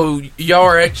 what? So y'all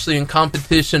are actually in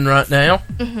competition right now,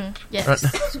 Yes. Right now.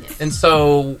 Yes. and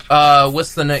so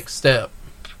what's the next step?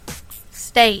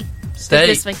 State. State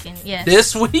This weekend. Yes.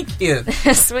 this weekend.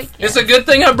 This weekend. It's a good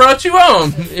thing I brought you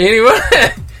on. Anyway,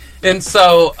 and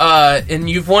so and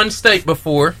you've won state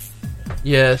before,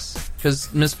 yes,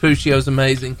 because Miss Puccio's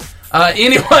amazing.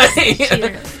 Anyway,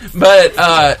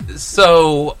 but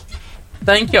so.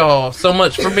 Thank y'all so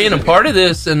much for being a part of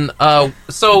this, and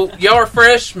so y'all are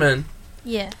freshmen.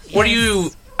 Yes. What do you?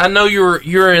 I know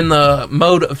you're in the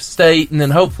mode of state, and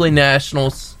then hopefully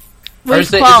nationals. Or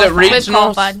is it qualified. We've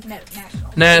regionals?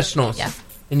 qualified. Nationals. Yeah.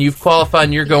 And you've qualified,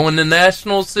 and you're going to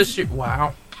nationals this year.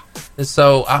 Wow! And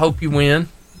so I hope you win.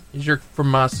 'Cause you're from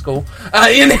my school.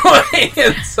 Anyway,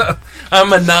 and so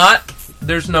I'm a not.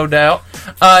 There's no doubt.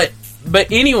 But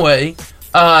anyway.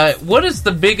 What is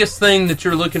the biggest thing that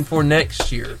you're looking for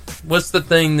next year? What's the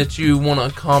thing that you want to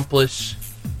accomplish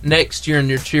next year in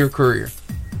your cheer career?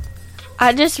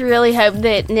 I just really hope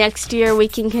that next year we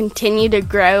can continue to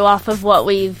grow off of what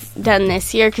we've done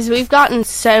this year because we've gotten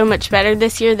so much better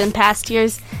this year than past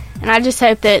years. And I just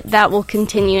hope that that will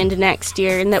continue into next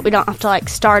year and that we don't have to like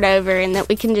start over and that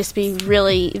we can just be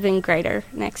really even greater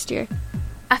next year.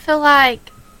 I feel like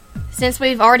since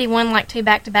we've already won like 2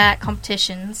 back-to-back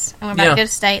competitions and we're about to go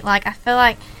to state, like I feel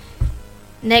like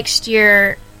next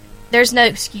year there's no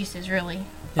excuses really.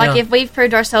 Like Yeah. if we've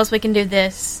proved ourselves we can do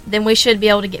this, then we should be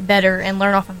able to get better and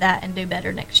learn off of that and do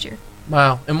better next year.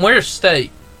 Wow. And where's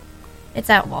state? It's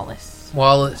at Wallace.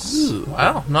 Wallace. Ooh.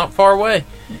 Wow, not far away.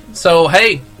 So,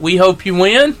 hey, we hope you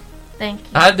win. Thank you.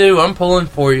 I do. I'm pulling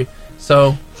for you.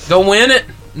 So, go win it,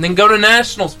 and then go to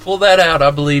nationals. Pull that out.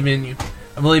 I believe in you.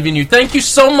 I believe in you. Thank you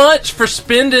so much for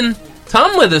spending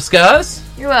time with us, guys.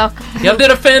 You're welcome. Y'all did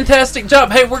a fantastic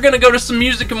job. Hey, we're going to go to some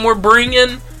music, and we're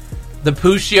bringing the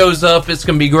Puccios up. It's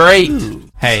going to be great.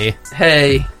 Hey.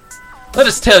 Hey, let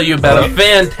us tell you about a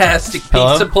fantastic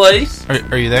Hello? pizza place.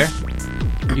 Are you there?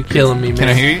 You're killing me, man. Can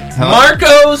I hear you? Hello?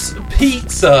 Marco's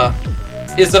Pizza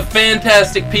is a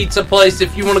fantastic pizza place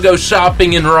if you want to go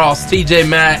shopping in Ross, TJ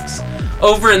Maxx,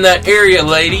 over in that area,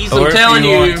 ladies. Or I'm telling if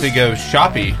you you, want to go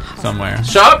shoppy somewhere.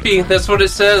 shopping, that's what it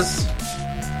says.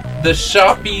 The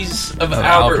Shoppies of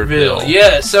Albertville. Albertville.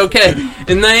 Yes, okay.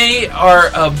 And they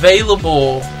are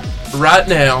available right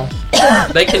now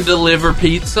They can deliver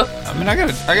pizza. I mean, I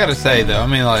gotta say though. I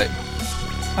mean, like,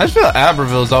 I just feel like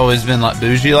Albertville's always been like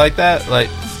bougie like that. Like,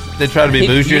 they try to be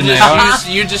bougie and they are.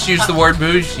 You just use the word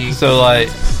bougie. So like,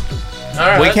 All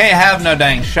right. we can't have no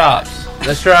dang shops.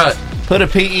 That's right. Put a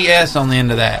PES on the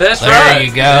end of that. That's there right. There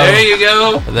you go. There you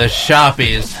go. The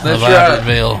shoppies That's of right.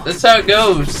 Albertville. That's how it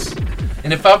goes.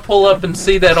 And if I pull up and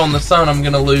see that on the sun, I'm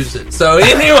going to lose it. So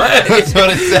anyway. That's what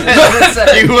it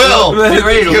says. You will.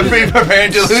 You'll be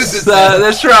prepared to lose it.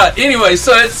 That's right. Anyway,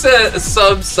 so it says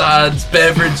subsides,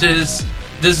 beverages,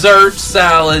 desserts,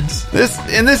 salads.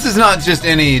 This is not just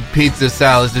any pizza,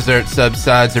 salads, desserts,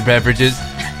 subsides, or beverages.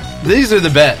 These are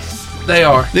the best. They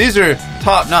are. These are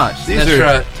top notch. These That's are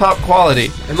right. top quality.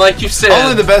 And like you said,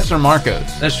 only the best are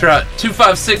Marco's. That's right.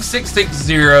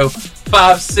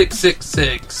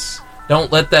 256-660-5666.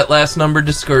 Don't let that last number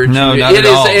discourage No, you. not It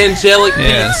at all. is angelic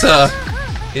Yeah. pizza.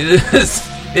 It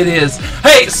is.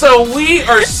 Hey, so we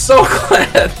are so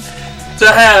glad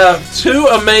to have two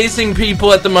amazing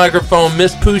people at the microphone,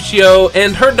 Miss Puccio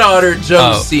and her daughter,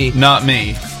 Josie. Oh, not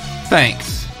me.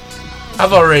 Thanks.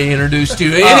 I've already introduced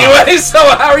you. Anyway, so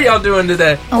how are y'all doing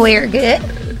today? We're good.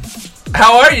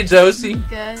 How are you, Josie?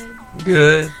 Good.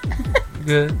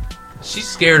 Good. She's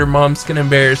scared her mom's going to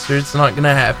embarrass her. It's not going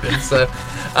to happen. So,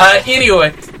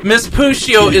 anyway, Miss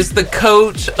Puccio is the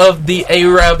coach of the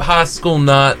Arab High School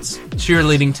Knots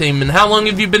cheerleading team. And how long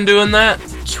have you been doing that?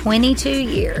 22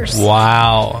 years.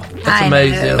 Wow. That's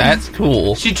amazing. know. That's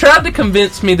cool. She tried to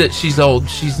convince me that she's old.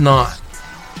 She's not.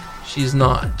 She's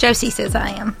not. Josie says I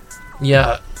am.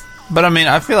 Yeah. But I mean,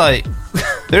 I feel like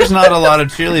there's not a lot of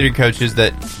cheerleader coaches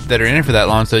that are in it for that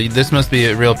long. So this must be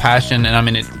a real passion, and I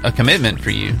mean, a commitment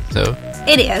for you. So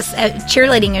It is.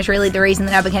 Cheerleading is really the reason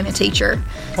that I became a teacher.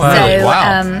 Wow. So,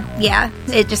 Wow. yeah,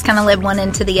 it just kind of led one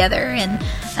into the other. And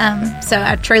so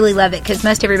I truly love it because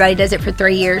most everybody does it for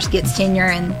 3 years, gets tenure,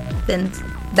 and then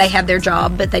they have their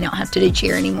job, but they don't have to do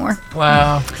cheer anymore.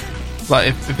 Wow. like,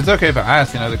 if it's okay if I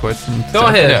ask another question, Go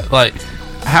ahead. Yeah, like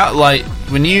how, like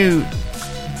when you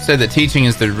said that teaching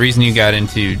is the reason you got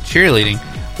into cheerleading,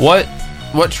 what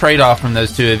trade-off from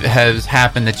those two has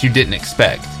happened that you didn't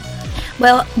expect?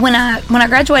 Well, when I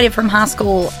graduated from high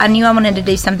school, I knew I wanted to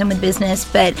do something with business,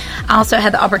 but I also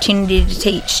had the opportunity to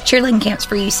teach cheerleading camps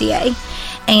for UCA.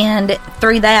 And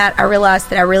through that, I realized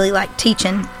that I really liked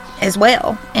teaching as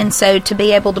well. And so to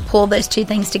be able to pull those two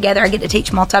things together, I get to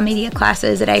teach multimedia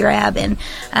classes at Arab and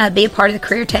be a part of the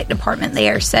career tech department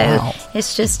there. So Wow.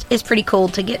 it's pretty cool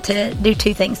to get to do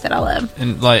two things that I love.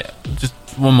 And like, just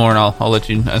one more, and I'll let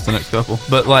you ask the next couple.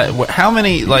 But like, how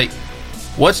many like?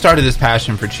 What started this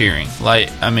passion for cheering?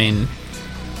 Like, I mean,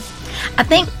 I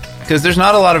think because there's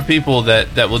not a lot of people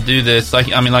that will do this.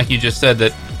 Like, I mean, like you just said,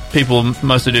 that people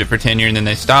mostly do it for tenure and then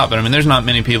they stop. But I mean, there's not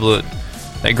many people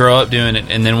that grow up doing it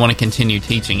and then want to continue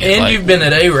teaching it. And like, you've been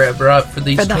at Arab, right, for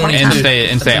these For the whole 22. and stay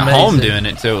That's at home amazing. doing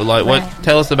it. So, like, what? Right.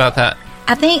 Tell us about that.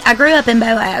 I think I grew up in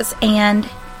Boaz, and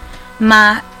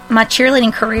my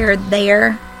cheerleading career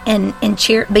there and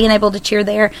being able to cheer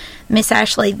there, Miss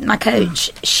Ashley, my coach,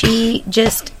 she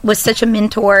just was such a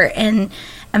mentor. And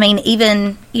I mean,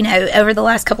 even, over the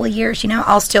last couple of years,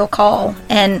 I'll still call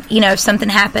and, if something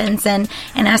happens and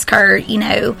ask her,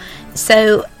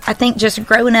 So I think just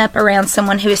growing up around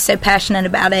someone who is so passionate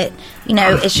about it,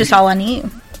 it's just all I knew.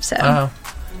 So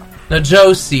Now,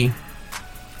 Josie,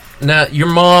 your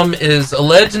mom is a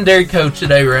legendary coach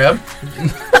at Arab.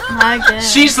 My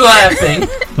goodness. She's laughing.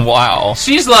 Wow.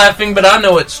 She's laughing, but I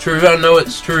know it's true. I know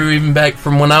it's true even back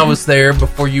from when I was there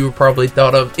before you were probably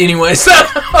thought of. Anyway, so,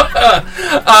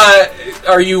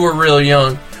 or you were real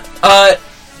young.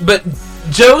 But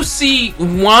Josie,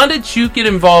 why did you get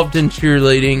involved in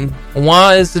cheerleading?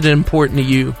 Why is it important to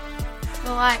you?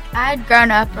 Well, I had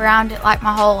grown up around it my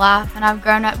whole life, and I've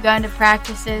grown up going to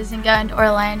practices and going to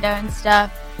Orlando and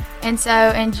stuff. And so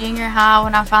in junior high,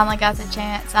 when I finally got the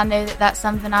chance, I knew that that's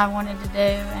something I wanted to do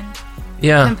and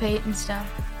compete and stuff.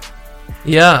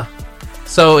 Yeah.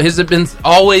 So has it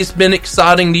always been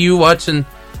exciting to you watching?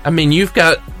 I mean, you've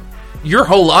got your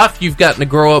whole life you've gotten to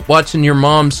grow up watching your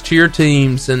mom's cheer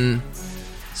teams and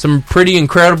some pretty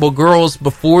incredible girls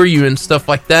before you and stuff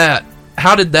like that.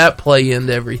 How did that play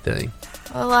into everything?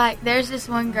 Well, there's this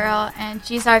one girl, and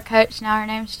she's our coach now. Her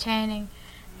name's Channing.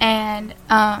 And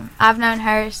I've known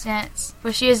her since,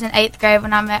 she was in 8th grade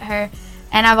when I met her.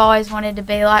 And I've always wanted to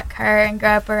be like her and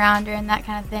grow up around her and that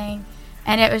kind of thing.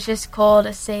 And it was just cool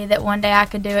to see that one day I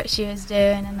could do what she was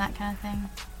doing and that kind of thing.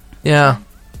 Yeah.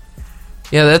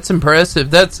 Yeah, that's impressive.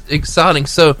 That's exciting.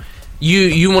 So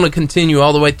you want to continue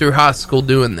all the way through high school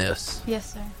doing this?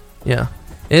 Yes, sir. Yeah.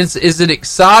 Is it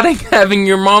exciting having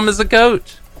your mom as a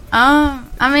coach?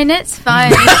 I mean, it's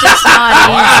fun. It's just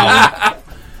not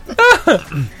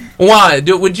easy. Why?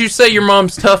 Would you say your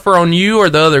mom's tougher on you or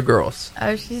the other girls?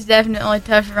 Oh, she's definitely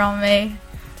tougher on me.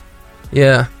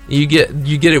 Yeah, you get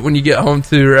it when you get home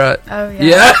too, right? Oh yeah.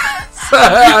 Yeah.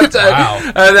 Wow.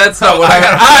 That's not what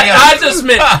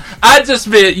I just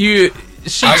meant you.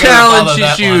 She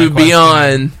challenges you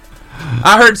beyond.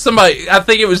 I heard somebody. I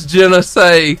think it was Jenna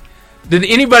say, "Did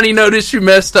anybody notice you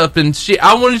messed up?" And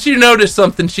I wanted you to notice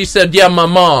something. She said, "Yeah, my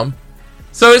mom."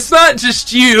 So it's not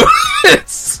just you.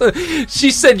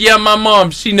 She said, "Yeah, my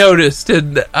mom." She noticed,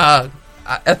 and I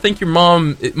think your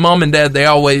mom and dad,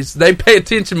 they pay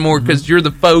attention more because you're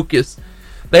the focus.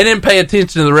 They didn't pay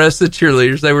attention to the rest of the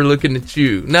cheerleaders. They were looking at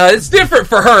you. Now it's different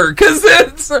for her because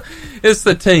it's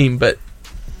the team. But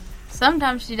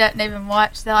sometimes she doesn't even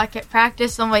watch. They at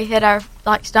practice when we hit our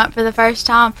stunt for the first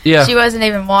time. Yeah. She wasn't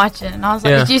even watching. And I was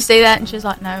like, "Did you see that?" And she was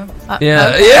like, "No."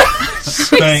 Yeah, okay. yeah.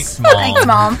 Thanks,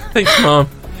 Mom. Thanks, Mom.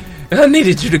 I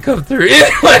needed you to come through.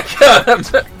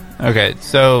 Okay,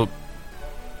 so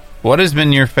what has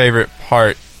been your favorite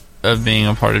part of being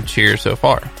a part of cheer so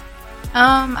far?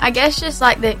 I guess just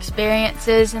the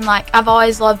experiences and I've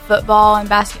always loved football and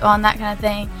basketball and that kind of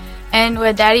thing. And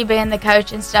with Daddy being the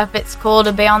coach and stuff, it's cool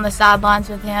to be on the sidelines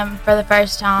with him for the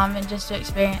first time and just to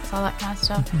experience all that kind of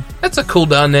stuff. That's a cool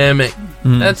dynamic.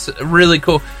 That's really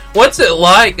cool. What's it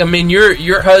like? I mean,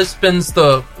 your husband's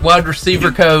the wide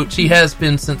receiver coach. He has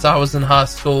been since I was in high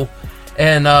school,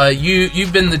 and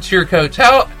you've been the cheer coach.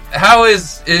 How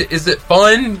is it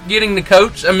fun getting to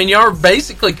coach? I mean, y'all are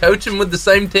basically coaching with the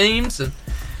same teams.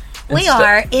 We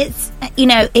are. It's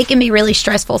it can be really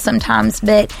stressful sometimes,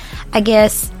 but I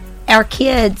guess our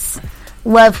kids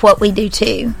love what we do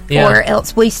too, or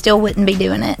else we still wouldn't be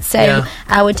doing it. So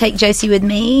I would take Josie with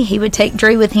me, he would take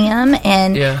Drew with him,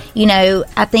 and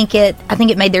I think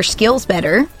it made their skills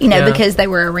better, because they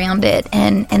were around it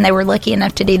and they were lucky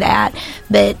enough to do that.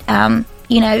 But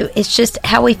it's just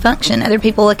how we function. Other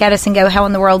people look at us and go, "How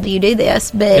in the world do you do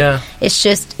this?" But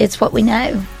it's what we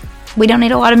know. We don't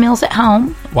eat a lot of meals at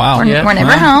home. Wow. We're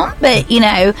never home, but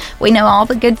we know all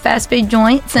the good fast food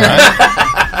joints and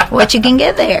what you can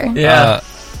get there. Yeah.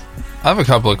 I have a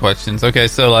couple of questions. Okay,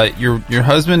 so your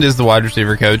husband is the wide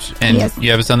receiver coach, and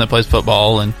you have a son that plays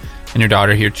football, and your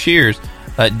daughter here cheers.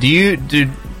 Do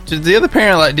the other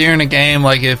parent during a game,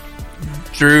 if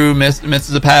Drew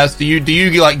misses a pass, do you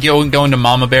go into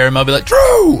Mama Bear mode, be like,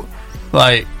 "Drew,"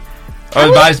 or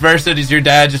vice versa? Does your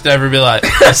dad just ever be like,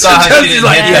 "I saw how she didn't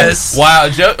hit yes. Wow,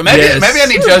 maybe I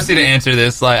need Josie to answer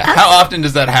this. How often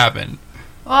does that happen?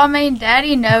 Well, I mean,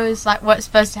 Daddy knows what's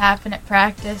supposed to happen at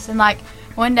practice, and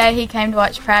one day he came to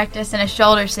watch practice and his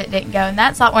shoulder sit didn't go, and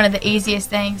that's one of the easiest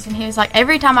things. And he was like,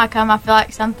 "Every time I come, I feel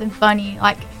like something funny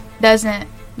doesn't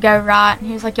go right." And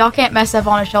he was like, "Y'all can't mess up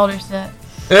on a shoulder sit."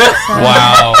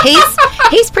 Wow.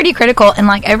 He's pretty critical, and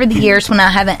over the years when I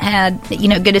haven't had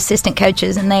good assistant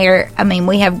coaches, and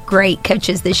we have great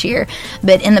coaches this year,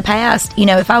 but in the past,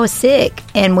 if I was sick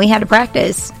and we had to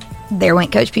practice, there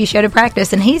went Coach Puscio to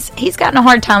practice, and he's gotten a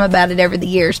hard time about it over the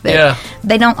years, but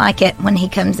they don't like it when he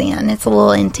comes in. It's a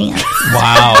little intense.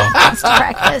 Wow. To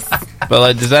practice.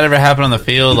 But does that ever happen on the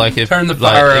field? If turn the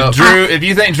fire up. If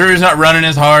you think Drew's not running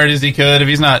as hard as he could, if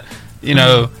he's not,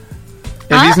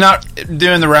 if he's not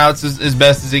doing the routes as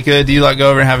best as he could, do you go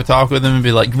over and have a talk with him and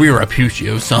be like, "We were a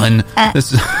Puscio, son"?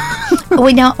 This is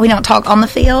we don't talk on the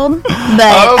field,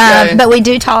 but but we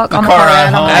do talk on the car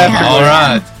ride home. All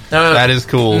right. That is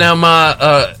cool. Now,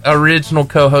 my original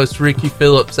co-host Ricky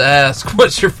Phillips asked,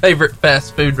 "What's your favorite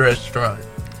fast food restaurant?"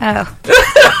 Oh,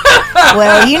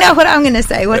 well, you know what I'm going to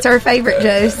say. What's our favorite,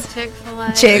 Joe's?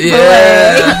 Chick-fil-A. Chick-fil-A.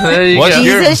 Yeah, there you What's go.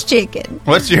 Jesus chicken.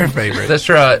 What's your favorite? That's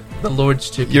right, the Lord's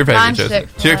chicken. Your favorite, Mine's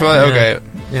Joseph? Chick-fil-A. Okay.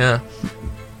 Yeah.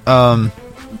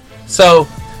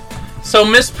 So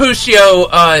Miss Puscio,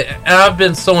 I've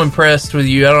been so impressed with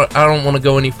you. I don't want to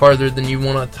go any farther than you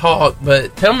want to talk,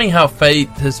 but tell me how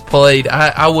faith has played.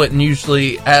 I wouldn't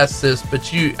usually ask this,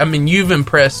 but you've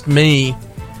impressed me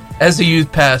as a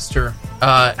youth pastor.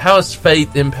 How has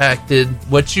faith impacted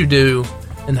what you do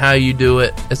and how you do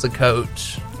it as a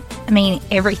coach?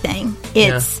 Everything.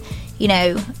 It's,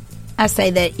 I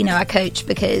say that, I coach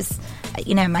because,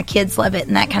 my kids love it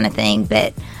and that kind of thing,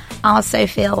 but I also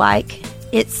feel like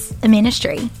it's a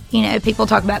ministry. People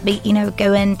talk about,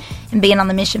 going and being on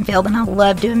the mission field, and I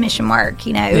love doing mission work.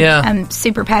 I'm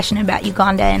super passionate about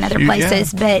Uganda and other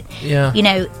places, but,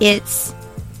 it's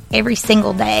every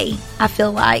single day I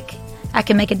feel like I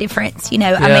can make a difference. I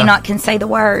may not can say the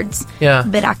words,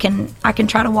 but I can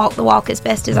try to walk the walk as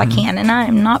best as I can, and I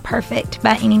am not perfect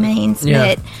by any means,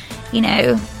 but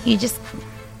you just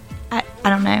I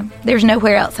don't know. There's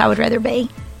nowhere else I would rather be.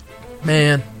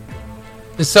 Man.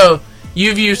 And so,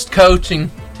 you've used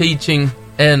coaching, teaching,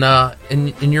 and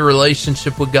in your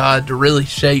relationship with God to really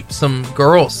shape some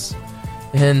girls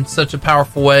in such a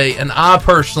powerful way. And I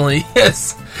personally,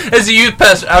 as a youth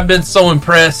pastor, I've been so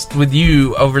impressed with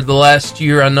you over the last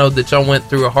year. I know that y'all went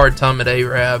through a hard time at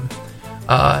Arab,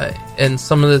 and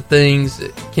some of the things.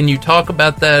 Can you talk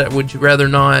about that? Would you rather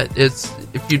not?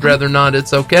 If you'd rather not,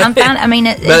 it's okay. I'm fine. I mean,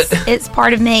 it's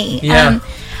part of me. Yeah.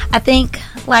 I think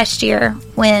last year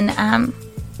when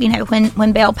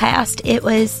when Belle passed, it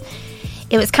was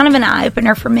kind of an eye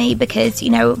opener for me because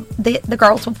the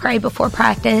girls will pray before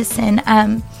practice and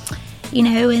and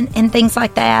things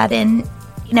like that, and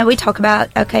we talk about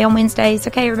on Wednesdays,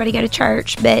 everybody go to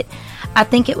church, but I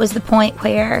think it was the point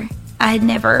where I had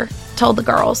never told the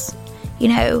girls,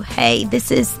 hey,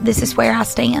 this is where I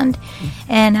stand,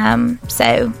 and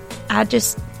so I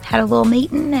just had a little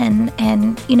meeting and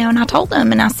I told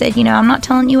them, and I said, I'm not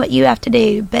telling you what you have to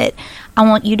do, but I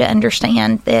want you to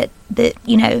understand that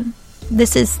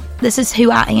this is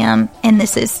who I am, and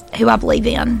this is who I believe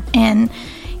in, and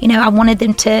I wanted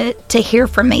them to hear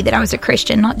from me that I was a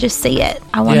Christian, not just see it.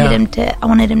 I wanted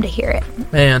them to hear it.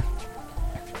 Man.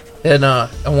 And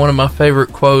one of my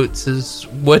favorite quotes is,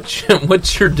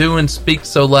 "What you're doing speaks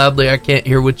so loudly, I can't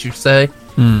hear what you say."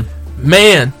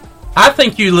 Man, I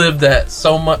think you live that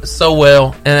so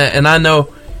well, and I know,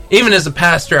 even as a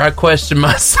pastor, I question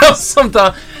myself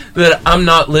sometimes that I'm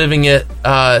not living it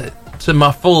to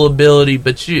my full ability.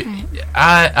 But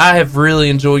I have really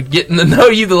enjoyed getting to know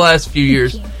you the last few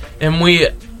years, and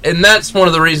that's one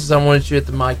of the reasons I wanted you at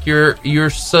the mic. You're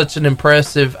such an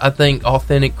impressive, I think,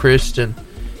 authentic Christian.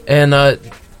 And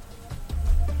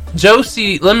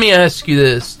Josie, let me ask you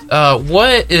this: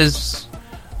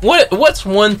 what's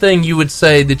one thing you would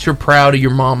say that you're proud of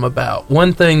your mom about?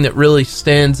 One thing that really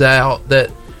stands out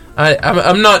that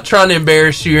I'm not trying to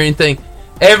embarrass you or anything.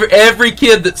 Every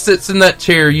kid that sits in that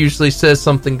chair usually says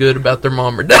something good about their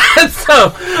mom or dad. So,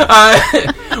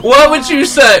 what would you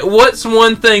say? What's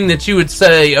one thing that you would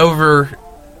say over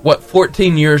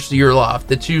 14 years of your life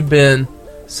that you've been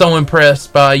so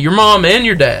impressed by your mom and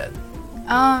your dad?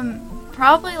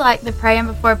 Probably like the praying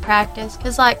before practice,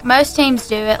 because like most teams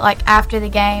do it like after the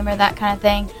game or that kind of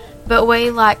thing, but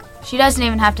she doesn't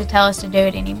even have to tell us to do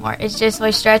it anymore. It's just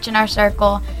we stretch in our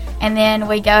circle, and then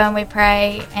we go and we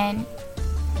pray, and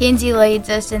Kenzie leads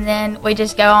us, and then we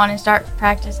just go on and start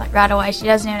practice like right away. She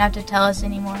doesn't even have to tell us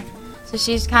anymore. So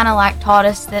she's kind of like taught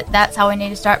us that that's how we need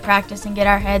to start practice and get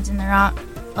our heads in the right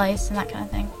place and that kind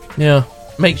of thing. Yeah.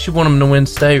 Makes you want them to win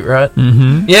state, right?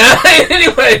 Mm-hmm. Yeah.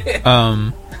 Anyway.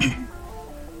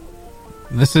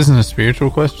 This isn't a spiritual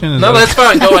question. No, that's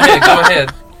fine. Go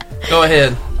ahead.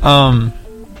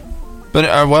 But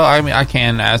I mean, I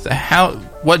can ask,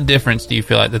 what difference do you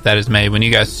feel like that has made when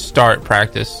you guys start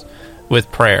practice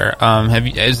with prayer?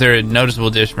 Is there a noticeable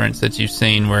difference that you've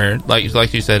seen where, like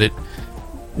you said, it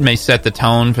may set the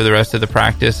tone for the rest of the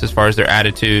practice as far as their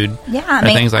attitude,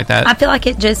 things like that? I feel like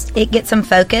it gets them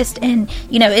focused, and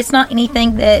it's not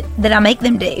anything that I make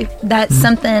them do. That's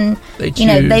something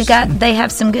they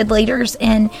have some good leaders,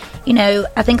 and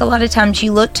I think a lot of times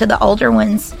you look to the older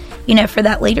ones for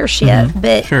that leadership,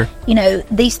 but sure.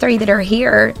 These three that are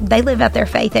here, they live out their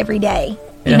faith every day.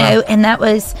 And that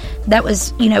was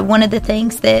one of the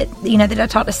things that that I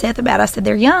talked to Seth about. I said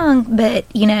they're young, but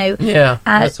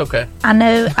that's okay. I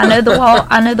know the walk.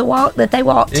 I know the walk that they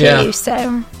walk too.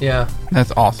 So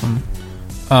that's awesome.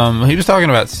 He was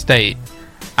talking about state.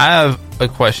 I have a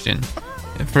question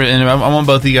and I want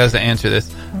both of you guys to answer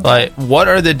this. Like, what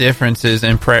are the differences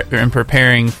in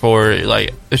preparing for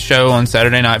like a show on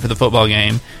Saturday night for the football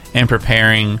game and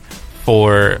preparing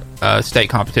for state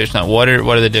competition? Like, what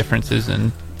are the differences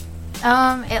in?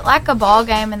 It like a ball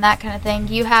game and that kind of thing.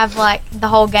 You have like the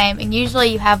whole game, and usually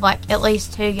you have like at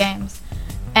least 2 games.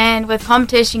 And with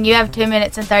competition, you have 2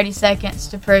 minutes and 30 seconds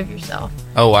to prove yourself.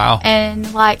 Oh wow!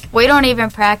 And like we don't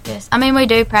even practice. I mean, we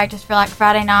do practice for like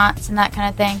Friday nights and that kind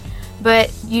of thing,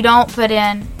 but you don't put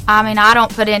in. I mean, I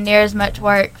don't put in near as much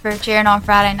work for cheering on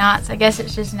Friday nights. I guess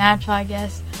it's just natural. I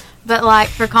guess, but like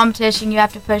for competition, you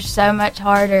have to push so much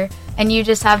harder. And you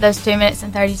just have those 2 minutes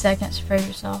and 30 seconds to prove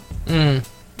yourself.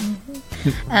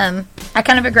 I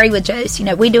kind of agree with Joe.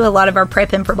 We do a lot of our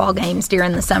prepping for ball games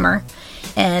during the summer.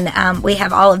 And we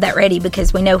have all of that ready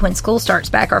because we know when school starts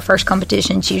back, our first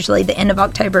competition's usually the end of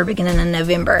October, beginning of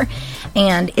November.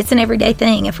 And it's an everyday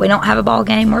thing. If we don't have a ball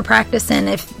game, we're practicing.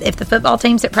 If the football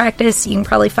team's at practice, you can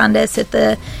probably find us at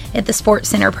the sports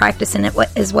center practicing it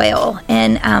as well.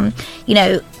 And,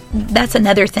 that's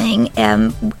another thing.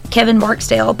 Kevin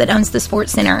Barksdale that owns the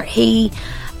sports center, he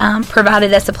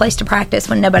provided us a place to practice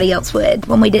when nobody else would,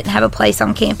 when we didn't have a place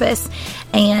on campus.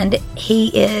 And he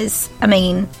is, I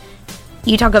mean,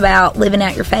 you talk about living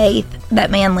out your faith, that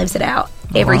man lives it out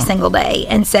every single day.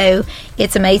 And so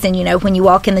it's amazing, you know, when you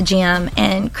walk in the gym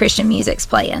and Christian music's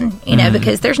playing, you know,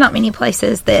 because there's not many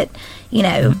places that, you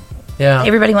know,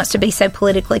 everybody wants to be so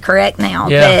politically correct now,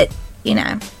 but, you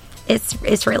know,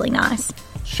 it's really nice.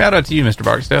 Shout out to you, Mr.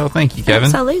 Barksdale. Thank you, Kevin.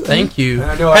 Absolutely. Thank you.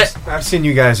 I know I've seen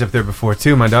you guys up there before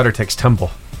too. My daughter takes tumble,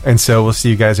 and so we'll see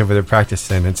you guys over there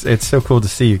practicing. It's so cool to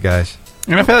see you guys.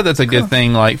 And I feel like that's a good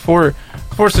thing. Like for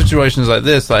situations like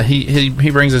this, like he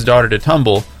brings his daughter to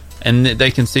tumble, and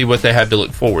they can see what they have to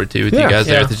look forward to with you guys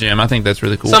there at the gym. I think that's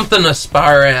really cool. Something to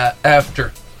aspire at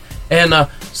after. And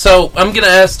so I'm going to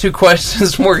ask 2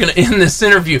 questions and we're going to end this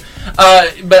interview.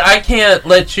 But I can't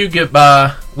let you get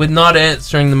by with not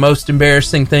answering the most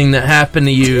embarrassing thing that happened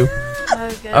to you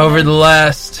over the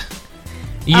last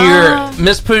year.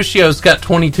 Miss Puccio's got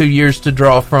 22 years to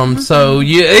draw from, so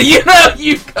you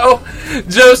go,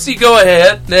 Josie, go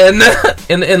ahead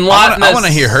and enlighten us. I want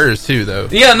to hear hers too, though.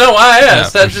 Yeah, no, I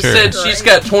asked. Yeah, I just said she's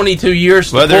got 22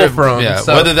 years to pull from. Yeah,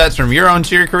 so. Whether that's from your own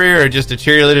cheer career or just a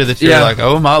cheerleader that you're like,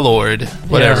 oh my lord,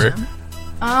 whatever.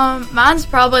 Mine's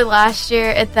probably last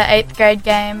year at the 8th grade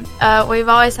game. We've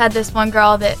always had this one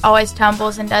girl that always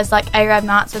tumbles and does like Arab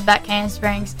knots with back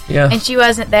handsprings. Yeah. And she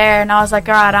wasn't there, and I was like,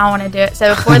 all right, I want to do it.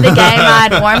 So before the game, I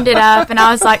had warmed it up, and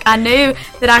I was like, I knew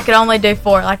that I could only do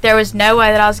 4. Like there was no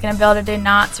way that I was going to be able to do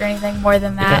knots or anything more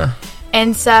than that. Yeah.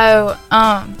 And so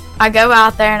I go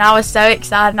out there, and I was so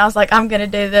excited, and I was like, I'm going to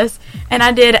do this. And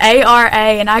I did ARA,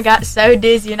 and I got so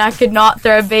dizzy, and I could not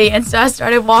throw B. And so I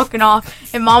started walking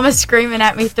off, and Mama's screaming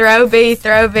at me, throw B,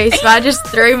 throw B. So I just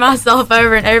threw myself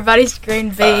over, and everybody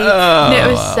screamed B. And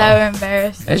it was so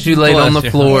embarrassing. As you laid on the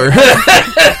floor.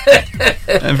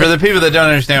 And for the people that don't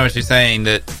understand what she's saying,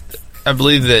 that I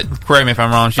believe that, correct me if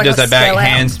I'm wrong, she does that back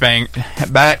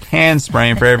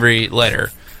handspring for every letter.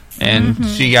 And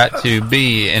she got to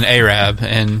B in Arab,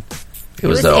 and it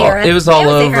was all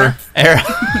over. Era.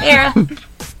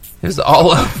 It was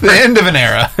all over. The end of an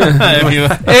era.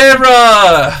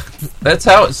 Era! That's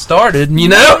how it started, you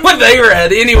know, when they were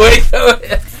at. Anyway, go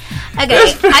ahead.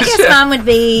 Okay, I guess mine would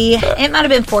be, it might have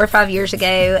been 4 or 5 years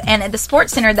ago, and at the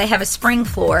sports center they have a spring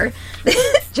floor.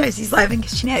 Josie's laughing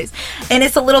because she knows. And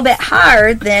it's a little bit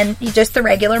higher than just the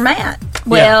regular mat.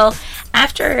 Well,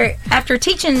 after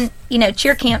teaching, you know,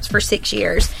 cheer camps for 6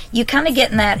 years, you kind of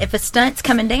get in that if a stunt's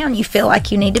coming down, you feel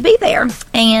like you need to be there.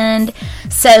 And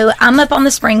so I'm up on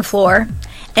the spring floor,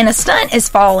 and a stunt is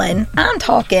falling. I'm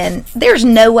talking, there's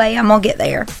no way I'm going to get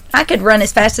there. I could run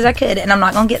as fast as I could, and I'm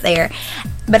not going to get there.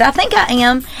 But I think I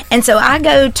am. And so I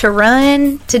go to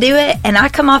run to do it, and I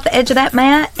come off the edge of that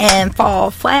mat and fall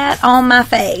flat on my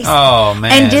face. Oh,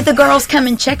 man. And did the girls come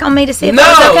and check on me to see if I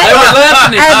was okay? They were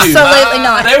laughing at you. Absolutely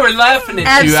not. They were laughing at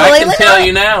Absolutely you. I can tell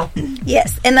you now.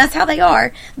 Yes, and that's how they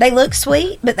are. They look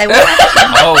sweet, but they will laugh at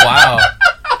you. Oh, wow.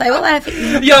 They will laugh at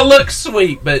you. Y'all look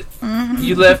sweet, but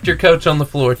you left your coach on the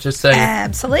floor, just saying.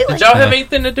 Absolutely. Did y'all have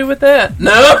anything to do with that?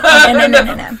 No.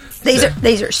 No. These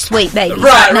are sweet babies.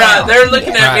 Right. They're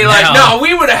looking at me like, no,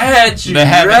 we would have had you. They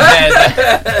haven't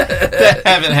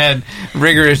had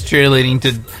rigorous cheerleading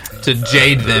to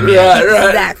jade them. Yeah, right.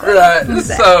 Exactly. Right.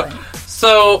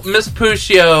 So Miss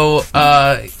Puccio,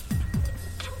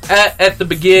 at the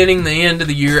beginning, the end of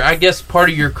the year, I guess part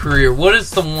of your career, what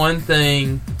is the one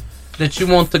thing that you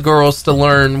want the girls to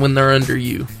learn when they're under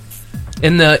you?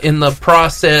 In the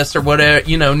process or whatever,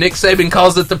 you know, Nick Saban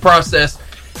calls it the process.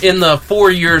 In the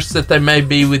 4 years that they may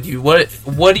be with you, what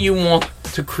do you want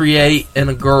to create in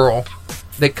a girl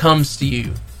that comes to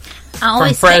you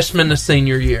from freshman to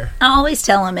senior year? I always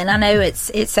tell them, and I know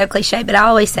it's so cliche, but I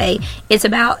always say it's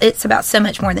about so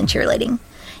much more than cheerleading,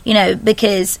 you know,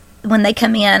 because when they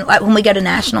come in, like when we go to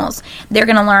nationals, they're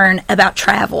going to learn about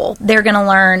travel. They're going to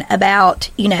learn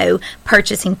about, you know,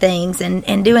 purchasing things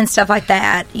and doing stuff like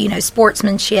that, you know,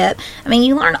 sportsmanship. I mean,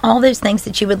 you learn all those things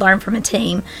that you would learn from a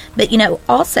team. But, you know,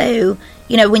 also,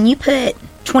 you know, when you put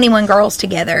 21 girls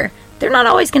together, they're not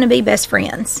always going to be best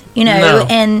friends, you know,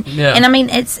 and I mean,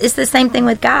 it's the same thing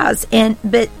with guys,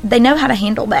 but they know how to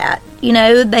handle that, you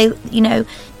know, they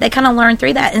kind of learn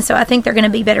through that. And so I think they're going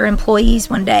to be better employees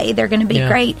one day. They're going to be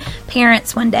great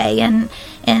parents one day. And,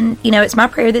 you know, it's my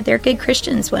prayer that they're good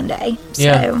Christians one day.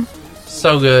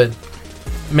 So good,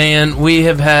 man. We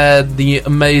have had the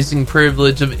amazing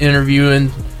privilege of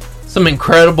interviewing some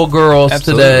incredible girls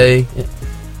today.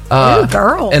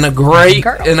 Girls. And a great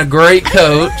coach,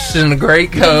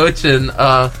 and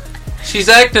she's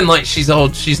acting like she's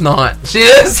old. She's not. She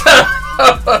is.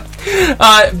 But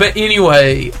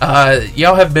anyway,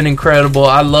 y'all have been incredible.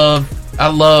 I love I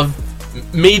love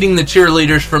meeting the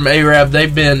cheerleaders from Arab.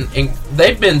 They've been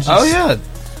just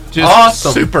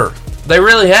awesome, super. They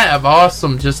really have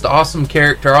awesome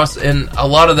character, and a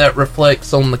lot of that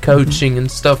reflects on the coaching and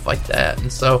stuff like that.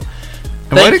 And so,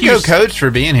 and way to go, Coach,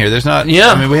 for being here. There's not,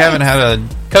 I mean, we haven't had a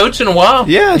coach in a while.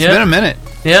 Yeah, it's been a minute.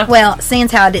 Yeah. Well, seeing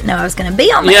how I didn't know I was going to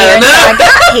be on the air until I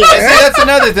got here. See, that's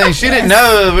another thing. She didn't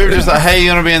know. We were just like, "Hey,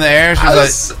 you want to be in the air?" She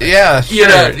was like, "Yeah,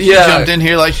 sure." She jumped in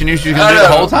here like she knew she was going to do the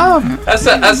whole time. I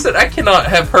said, I cannot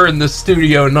have her in the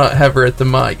studio and not have her at the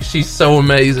mic. She's so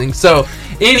amazing. So,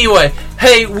 anyway,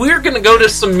 hey, we're going to go to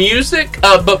some music.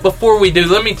 But before we do,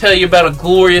 let me tell you about a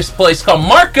glorious place called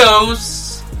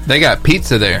Marco's. They got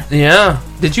pizza there. Yeah.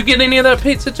 Did you get any of that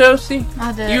pizza, Josie?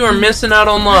 I did. You are missing out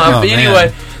on life. Oh,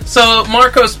 anyway, so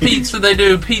Marco's Pizza, they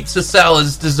do pizza,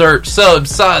 salads, desserts, subs,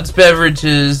 sides,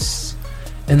 beverages,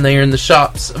 and they are in the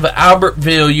shops of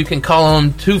Albertville. You can call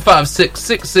them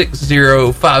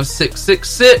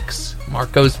 256-660-5666.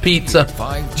 Marco's Pizza.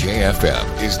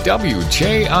 5JFM is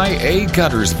WJIA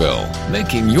Guntersville,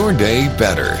 making your day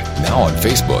better. Now on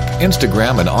Facebook,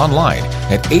 Instagram, and online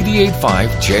at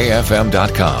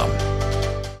 885jfm.com.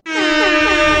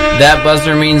 That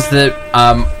buzzer means that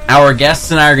our guests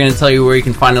and I are going to tell you where you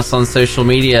can find us on social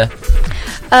media.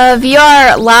 View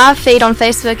our live feed on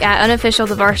Facebook at Unofficial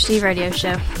The Varsity Radio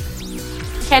Show.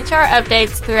 Catch our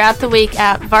updates throughout the week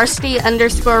at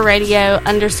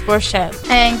varsity_radio_show.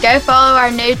 And go follow our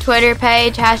new Twitter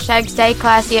page,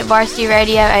 #StayClassy at Varsity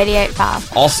Radio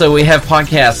 88.5. Also, we have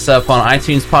podcasts up on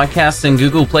iTunes Podcasts and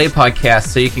Google Play Podcasts,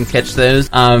 so you can catch those.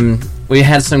 We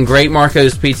had some great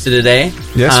Marco's Pizza today.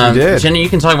 Yes, we did. Jenny, you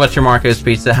can talk about your Marco's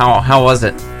Pizza. How was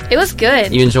it? It was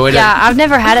good. You enjoyed it? Yeah, I've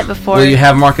never had it before. Will you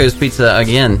have Marco's Pizza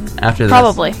again after this?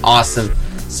 Probably. Awesome.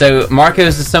 So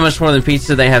Marco's is so much more than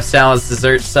pizza. They have salads,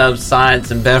 desserts, subs,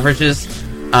 sides, and beverages.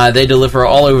 They deliver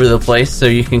all over the place, so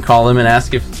you can call them and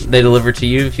ask if they deliver to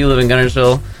you. If you live in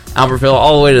Guntersville, Albertville,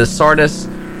 all the way to Sardis,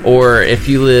 or if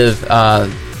you live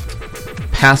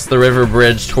past the river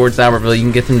bridge towards Albertville, you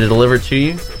can get them to deliver to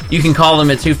you. You can call them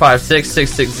at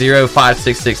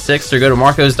 256-660-5666 or go to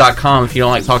marcos.com if you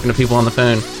don't like talking to people on the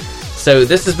phone. So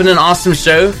this has been an awesome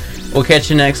show. We'll catch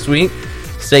you next week.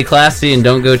 Stay classy and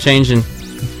don't go changing.